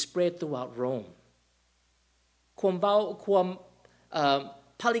going to be spread throughout Rome. ความ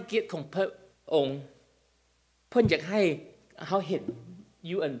ภารกิจของพระองค์เพิ่นอยากให้เขาเห็นอ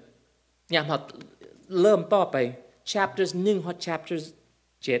ยู่อันยามเราเริ่มต่อไป chapters 1 ถึง chapters 7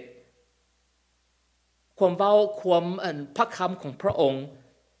 ความพระคำของพระองค์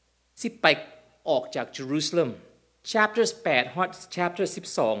สิไปออกจากเยรูซาเล็ม chapters 8 ถึง chapter 12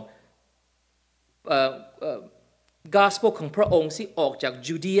 gospel ของพระองค์สิออกจาก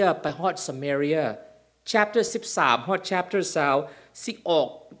จูเดียไปฮอดซามาเรีย chapter 13 ถึง chapter 20สิออก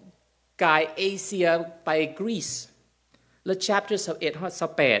กายเอเชียไปกรีซและ chapter 11 ถึง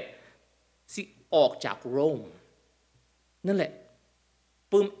 18สิออกจากโรมนั่นแหละ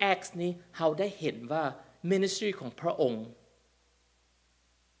ปื้ม Acts นี้เราได้เห็นว่า ministry ของพระองค์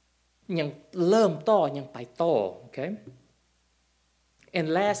ยังเริ่มต่อยังไปต่อ okay and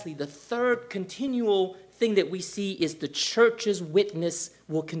lastly the third continual thing that we see is the church's witness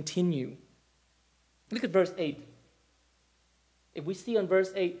will continue. Look at verse 8. If we see on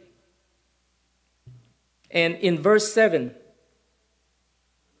verse 8 and in verse 7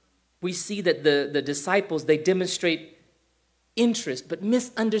 we see that the disciples they demonstrate interest but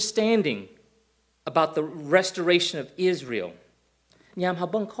misunderstanding about the restoration of Israel. ยามเฮา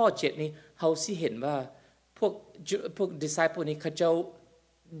เบิ่งข้อ7นี้เฮาสิเห็นว่าพวก disciple นี้เขาเจ้า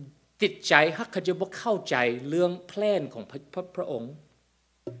ติดใจเขาจะบ่เข้าใจเรื่องแพลนของพระองค์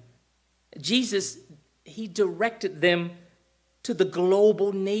Jesus he directed them to the global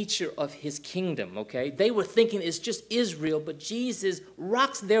nature of his kingdom, okay? They were thinking it's just Israel, but Jesus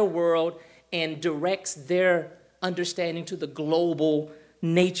rocks their world and directs their understanding to the global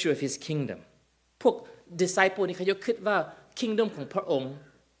nature of his kingdom. พวก disciple นี่เขาจะคิดว่า kingdom ของพระองค์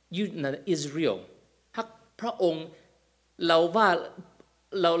อยู่ในอิสราเอลถ้าพระองค์เราว่า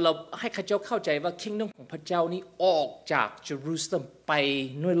เราให้ข้าเจ้าเข้าใจว่า kingdom ของพระเจ้านี้ออกจากเยรูซาเล็มไป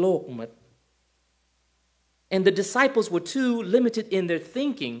ด้วยโลกหมด and the disciples were too limited in their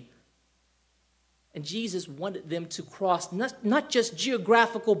thinking and Jesus wanted them to cross not just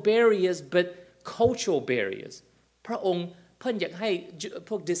geographical barriers but cultural barriers พระองค์เพิ่นอยากให้พ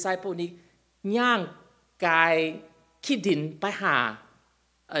วก disciple นี้ย่างกายขี้ดินไปหา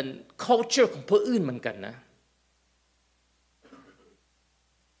culture ของผู้อื่นเหมือนกันนะ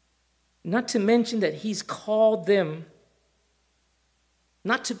Not to mention that he's called them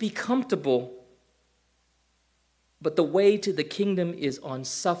not to be comfortable, but the way to the kingdom is on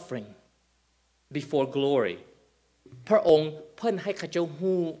suffering before glory. พระองค์เพิ่นให้ข้าเจ้า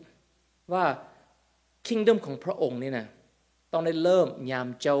ฮู้ว่า kingdom ของพระองค์นี่นะต้องได้เริ่มยาม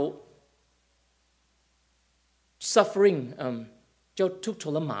เจ้า suffering เจ้าทุกข์ท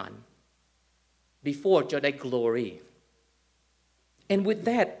รมาน before เจ้าได้ glory. And with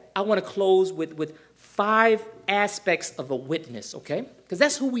that, I want to close with 5 aspects of a witness, okay? Because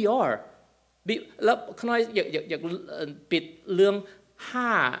that's who we are. แล้วขน้อยอยากปิดเรื่อง5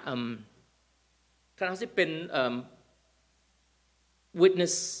ขน้อยที่เป็น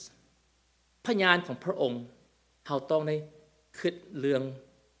witness พยานของพระองค์เราต้องได้คิดเรื่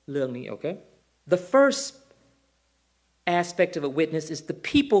องนี้ okay? The first aspect of a witness is the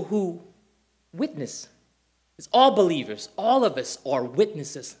people who witness.It's all believers. All of us are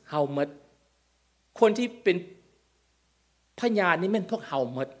witnesses. How much? คนที่เป็นพยานนี่มันพวกเฮา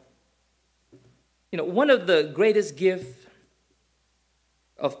หมด one of the greatest gifts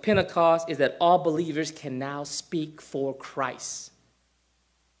of Pentecost is that all believers can now speak for Christ.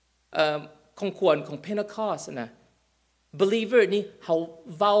 ของควรของ Pentecost นะ believer นี่เฮา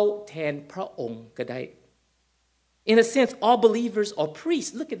เว้าแทนพระองค์ก็ได้ In a sense, all believers are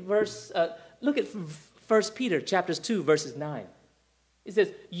priests. Look at 1 Peter chapters 2 verses 9. It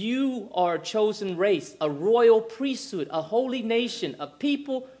says, you are a chosen race, a royal priesthood, a holy nation, a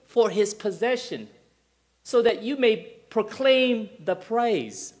people for his possession, so that you may proclaim the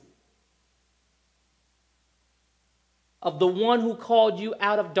praise of the one who called you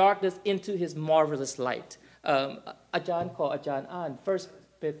out of darkness into his marvelous light. อาจารย์ขออาจารย์อ่าน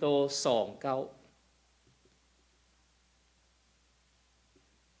 1 เปโตร 2:9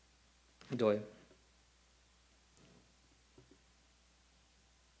 โดย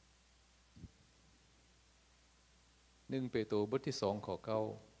1 เปโตรบทที่ 2 ข้อ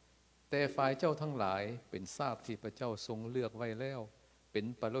 9แต่ฝ่ายเจ้าทั้งหลายเป็นทราบที่พระเจ้าทรงเลือกไว้แล้วเป็น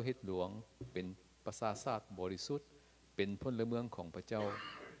ปโลหิตหลวงเป็นประสาทบริสุทธิ์เป็นพลเมืองของพระเจ้า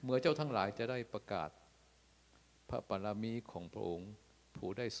เมื่อเจ้าทั้งหลายจะได้ประกาศพระบารมีของพระองค์ผู้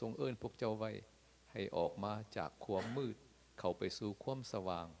ได้ทรงเอิ้นพวกเจ้าไว้ให้ออกมาจากความมืดเข้าไปสู่ความส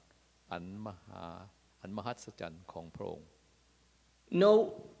ว่างอันมหัศจรรย์ของพระองค์ No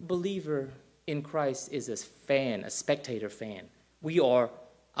believer in Christ is a fan, a spectator fan. We are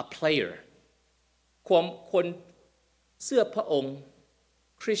a player. คนเสื้อพระองค์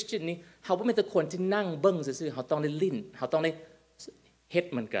คริสเตียนนี่เขาไม่เป็นคนที่นั่งเบิ้งซื่อๆเขาต้องได้ลิ้นเขาต้องได้เฮ็ด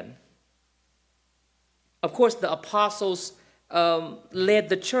เหมือนกัน Of course, the apostles led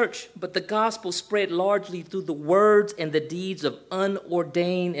the church, but the gospel spread largely through the words and the deeds of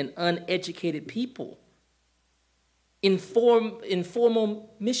unordained and uneducated people, informal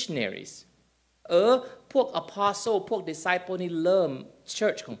missionaries. พวก apostle พวก disciple นี่เริ่ม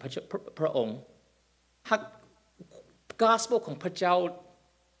church ของพระองค์ gospel ของพระเจ้า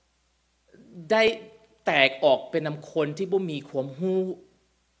ได้แตกออกเป็นนำคนที่บ่มีความรู้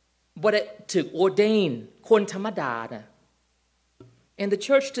บ่ได้ถูก ordain คนธรรมดานะ And the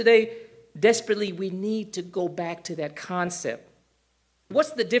church today desperately we need to go back to that concept.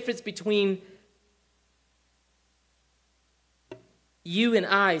 What's the difference between you and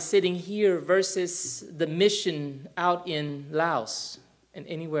I sitting here versus the mission out in Laos and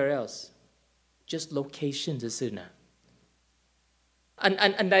anywhere else? Just location ซื่อๆนะ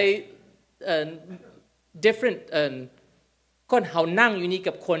อันใดdifferent คนเฮานั่งอยู่นี่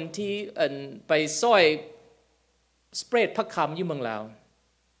กับคนที่ไปซอยสเปรดพระคำอยู่เมืองลาว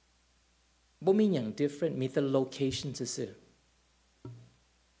บ่มีหยัง different มีแต่ location ซื่อๆ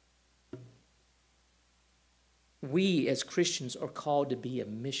We as Christians are called to be a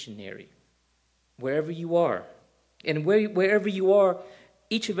missionary wherever you are and wherever you are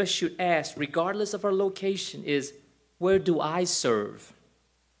each of us should ask regardless of our location is where do I serve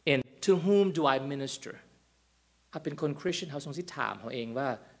and to whom do I minister ถ้าเป็นคนคริสเตียนเฮาต้องสิถามเฮาเองว่า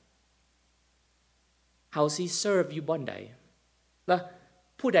เฮาสิ serve อยู่บ่อนใดและ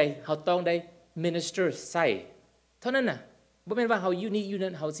ผู้ใดเฮาต้องได้ minister ใส่เท่านั้นน่ะบ่แม่นว่าเฮาอยู่นี่อยู่นั่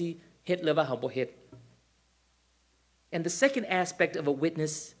นเฮาสิเฮ็ดหรือว่าเฮาบ่เฮ็ด And the second aspect of a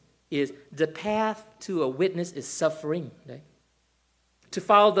witness is the path to a witness is suffering. Right? To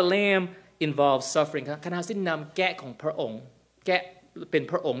follow the Lamb involves suffering. การสิ้นนำแกะของพระองค์แกะเป็น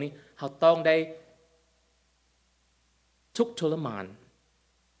พระองค์นี้เราต้องได้ทุกข์ทรมาน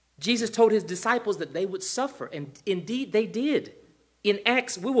Jesus told his disciples that they would suffer, and indeed they did. In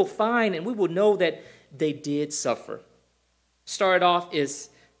Acts, we will find and we will know that they did suffer. Started off as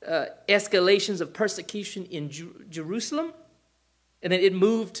escalations of persecution in Jerusalem, and then it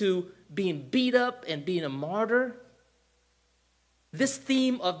moved to being beat up and being a martyr. This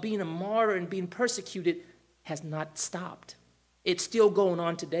theme of being a martyr and being persecuted has not stopped. It's still going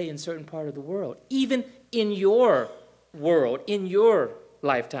on today in certain part of the world. Even in your world, in your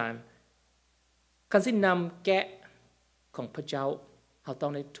lifetime. การสิ้นนำแกะของพระเจ้าเราต้อ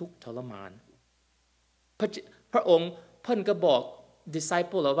งได้ทุกข์ทรมานพระองค์เพิ่นก็บอก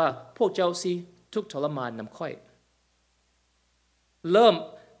disciple แล้วว่าพวกเจ้าสิทุกข์ทรมานนำค่อยเริ่ม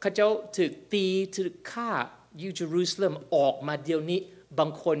ข้าเจ้าถูกตีถูกฆ่าอยู่เยรูซาเล็มออกมาเดี๋ยวนี้บาง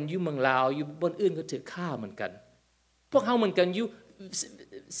คนอยู่เมืองลาวอยู่บนอื่นก็ถูกฆ่าเหมือนกันพวกเขาเหมือนกันอยู่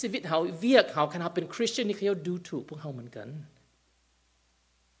ชีวิตเขาเวียกเขาขณะเป็นคริสเตียนนี่เขาดูถูกพวกเขาเหมือนกัน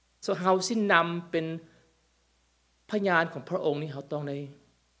so เขาสิ้นนำเป็นพยานของพระองค์นี่เขาต้องได้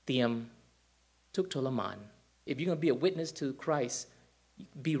เตรียมทุกทรมาน if you're going to be a witness to Christ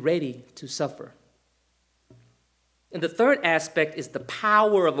be ready to suffer and the third aspect is the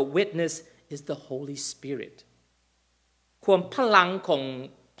power of a witness is the Holy Spirit ความพลังของ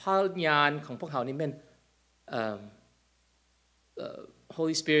พยานของพวกเขานี่เป็น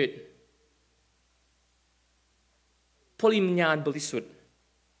Holy Spirit พลังวิญญาณบริสุทธิ์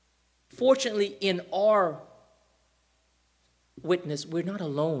Fortunately in our witness we're not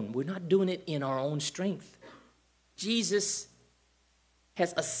alone we're not doing it in our own strength Jesus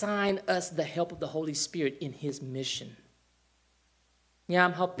has assigned us the help of the Holy Spirit in his mission ยาม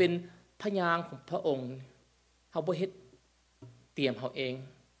เขาเป็นพยานของพระองค์เขาบ่เฮ็ดเตรียมเขาเอง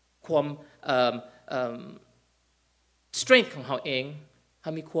ความstrength ของเขาเองเข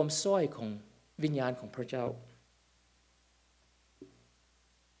ามีความซ้อยของวิญญาณของพระเจ้า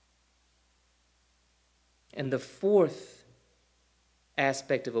and the fourth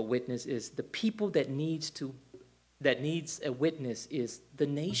aspect of a witness is the people that needs a witness is the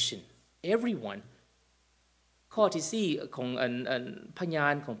nation everyone ข้อที่สี่ของพยา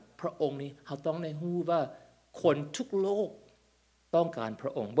นของพระองค์นี้เขาต้องได้รู้ว่าคนทุกโลกต้องการพร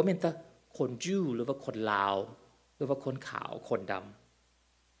ะองค์บ่แม่นแต่คนยิวหรือว่าคนลาวหรือว่าคนขาวคนดำ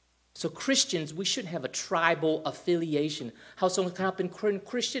so Christians we should have a tribal affiliation เขาทรงเป็น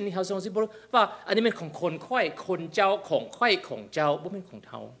คริสเตียนนี่เขาทรงสิบอกว่าอันนี้เป็นของคนค่อยคนเจ้าของค่อยของเจ้าบ่แม่นของ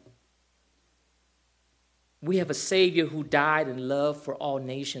เขา we have a Savior who died in love for all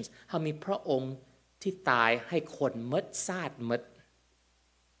nations เขามีพระองค์ที่ตายให้คนหมดชาติหมด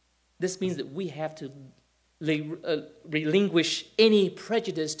this means that we have to relinquish any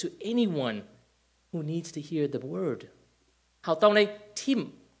prejudice to anyone who needs to hear the word เขาต้องได้ทิ่ม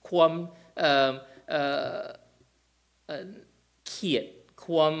ความเขียดค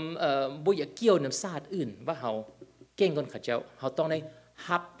วามบ่อยากเกี่ยวน้ำชาติอื่นว่าเขาเก่งกว่าเขาเจ้าเขาต้องได้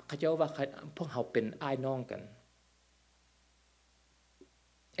ฮับเขาเจ้าว่าพวกเขาเป็นอ้ายน้องกัน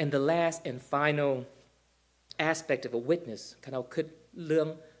and the last and final aspect of a witness เขาคิดเรื่อง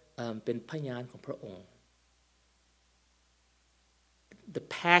เป็นพยานของพระองค์ the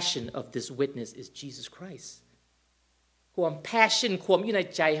passion of this witness is Jesus Christ ความ passion ความอยู่ใน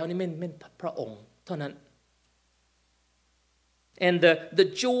ใจเขานี่เป็นพระองค์เท่านั้น and the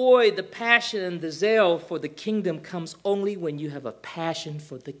joy the passion and the zeal for the kingdom comes only when you have a passion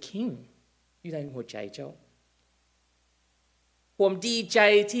for the king อยู่ในหัวใจเจ้าความดีใจ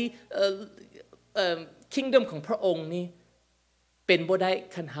ที่kingdom ของพระองค์นี่เป็นบ่ได้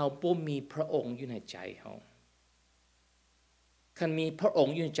คันเฮาบ่มีพระองค์อยู่ในใจเฮาคันมีพระอง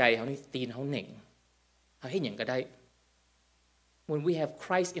ค์อยู่ในใจเฮานี่ตีนเฮาเหน่งเฮาเฮ็ดหยังก็ได้ when we have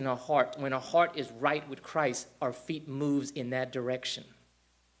Christ in our heart when our heart is right with Christ our feet moves in that direction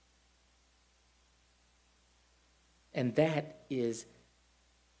and that is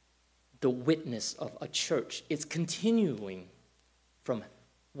the witness of a church it's continuing from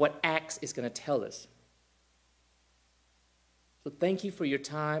what Acts is going to tell us so thank you for your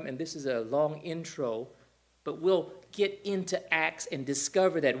time and this is a long intro but we'll get into Acts and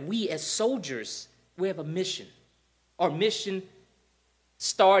discover that we as soldiers we have a mission our mission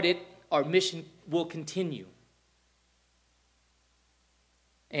started our mission will continue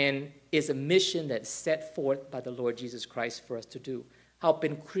and is a mission that's set forth by the Lord Jesus Christ for us to do เฮาเป็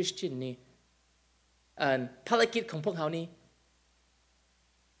นคริสเตียนนี่ภารกิจของพวกเฮานี่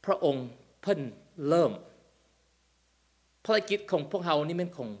พระองค์เพิ่นเริ่ม ภารกิจของพวกเรานี่เป็น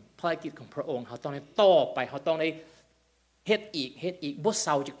ของภารกิจของพระองค์เราต้องได้ต่อไปเราต้องได้เฮ็ดอีกบ่เศ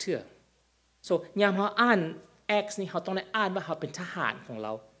ร้าจักเทื่อ so ยามเราอ่าน Acts นี่เราต้องได้อ่านว่าเราเป็นทหารของเร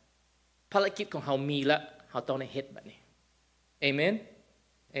าภารกิจของเรามีแล้วเราต้องได้เฮ็ดแบบนี้ Amen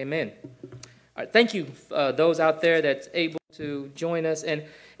Amen All right, thank you those out there that's able to join us and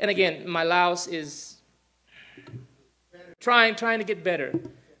again my Laos is trying to get better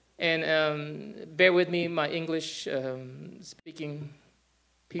and bear with me my English speaking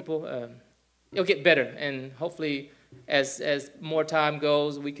people it'll get better and hopefully as more time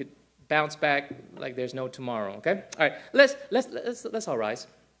goes we could bounce back like there's no tomorrow, okay? All right, let's all rise.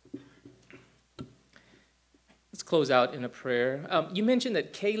 Let's close out in a prayer. You mentioned that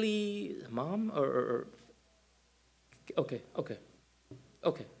Kaylee, mom, or okay.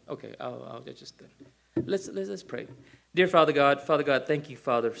 I'll just let's pray. Dear Father God, thank you,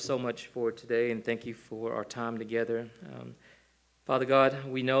 Father, so much for today, and thank you for our time together. Father God,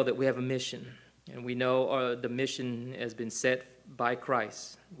 we know that we have a mission, and we know the mission has been set by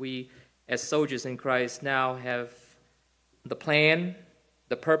Christ. We, as soldiers in Christ, now have the plan,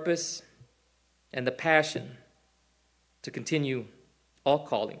 the purpose, and the passion to continue our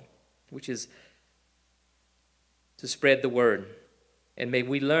calling, which is to spread the word. And may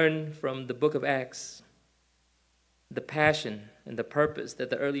we learn from the book of Acts the passion and the purpose that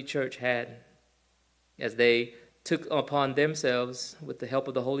the early church had as they took upon themselves, with the help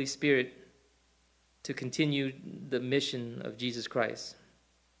of the Holy Spirit, to continue the mission of Jesus Christ.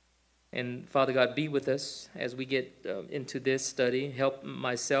 And Father God, be with us as we get into this study. Help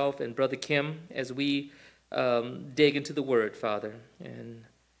myself and Brother Kim as we dig into the Word, Father. And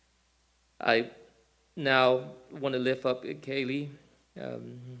I now want to lift up Kaylee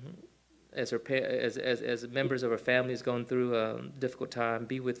as members of her family is going through a difficult time.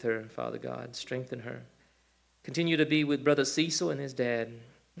 Be with her, Father God. Strengthen her. Continue to be with Brother Cecil and his dad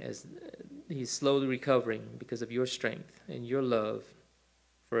as he's slowly recovering because of your strength and your love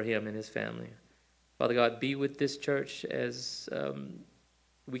for him and his family. Father God, be with this church as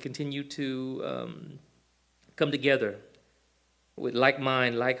we continue to come together with like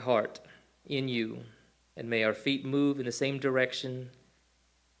mind, like heart in you. And may our feet move in the same direction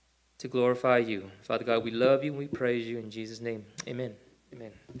to glorify you. Father God, we love you and we praise you in Jesus' name. Amen.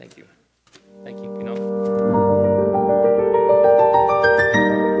 Amen. Thank you. Thank you.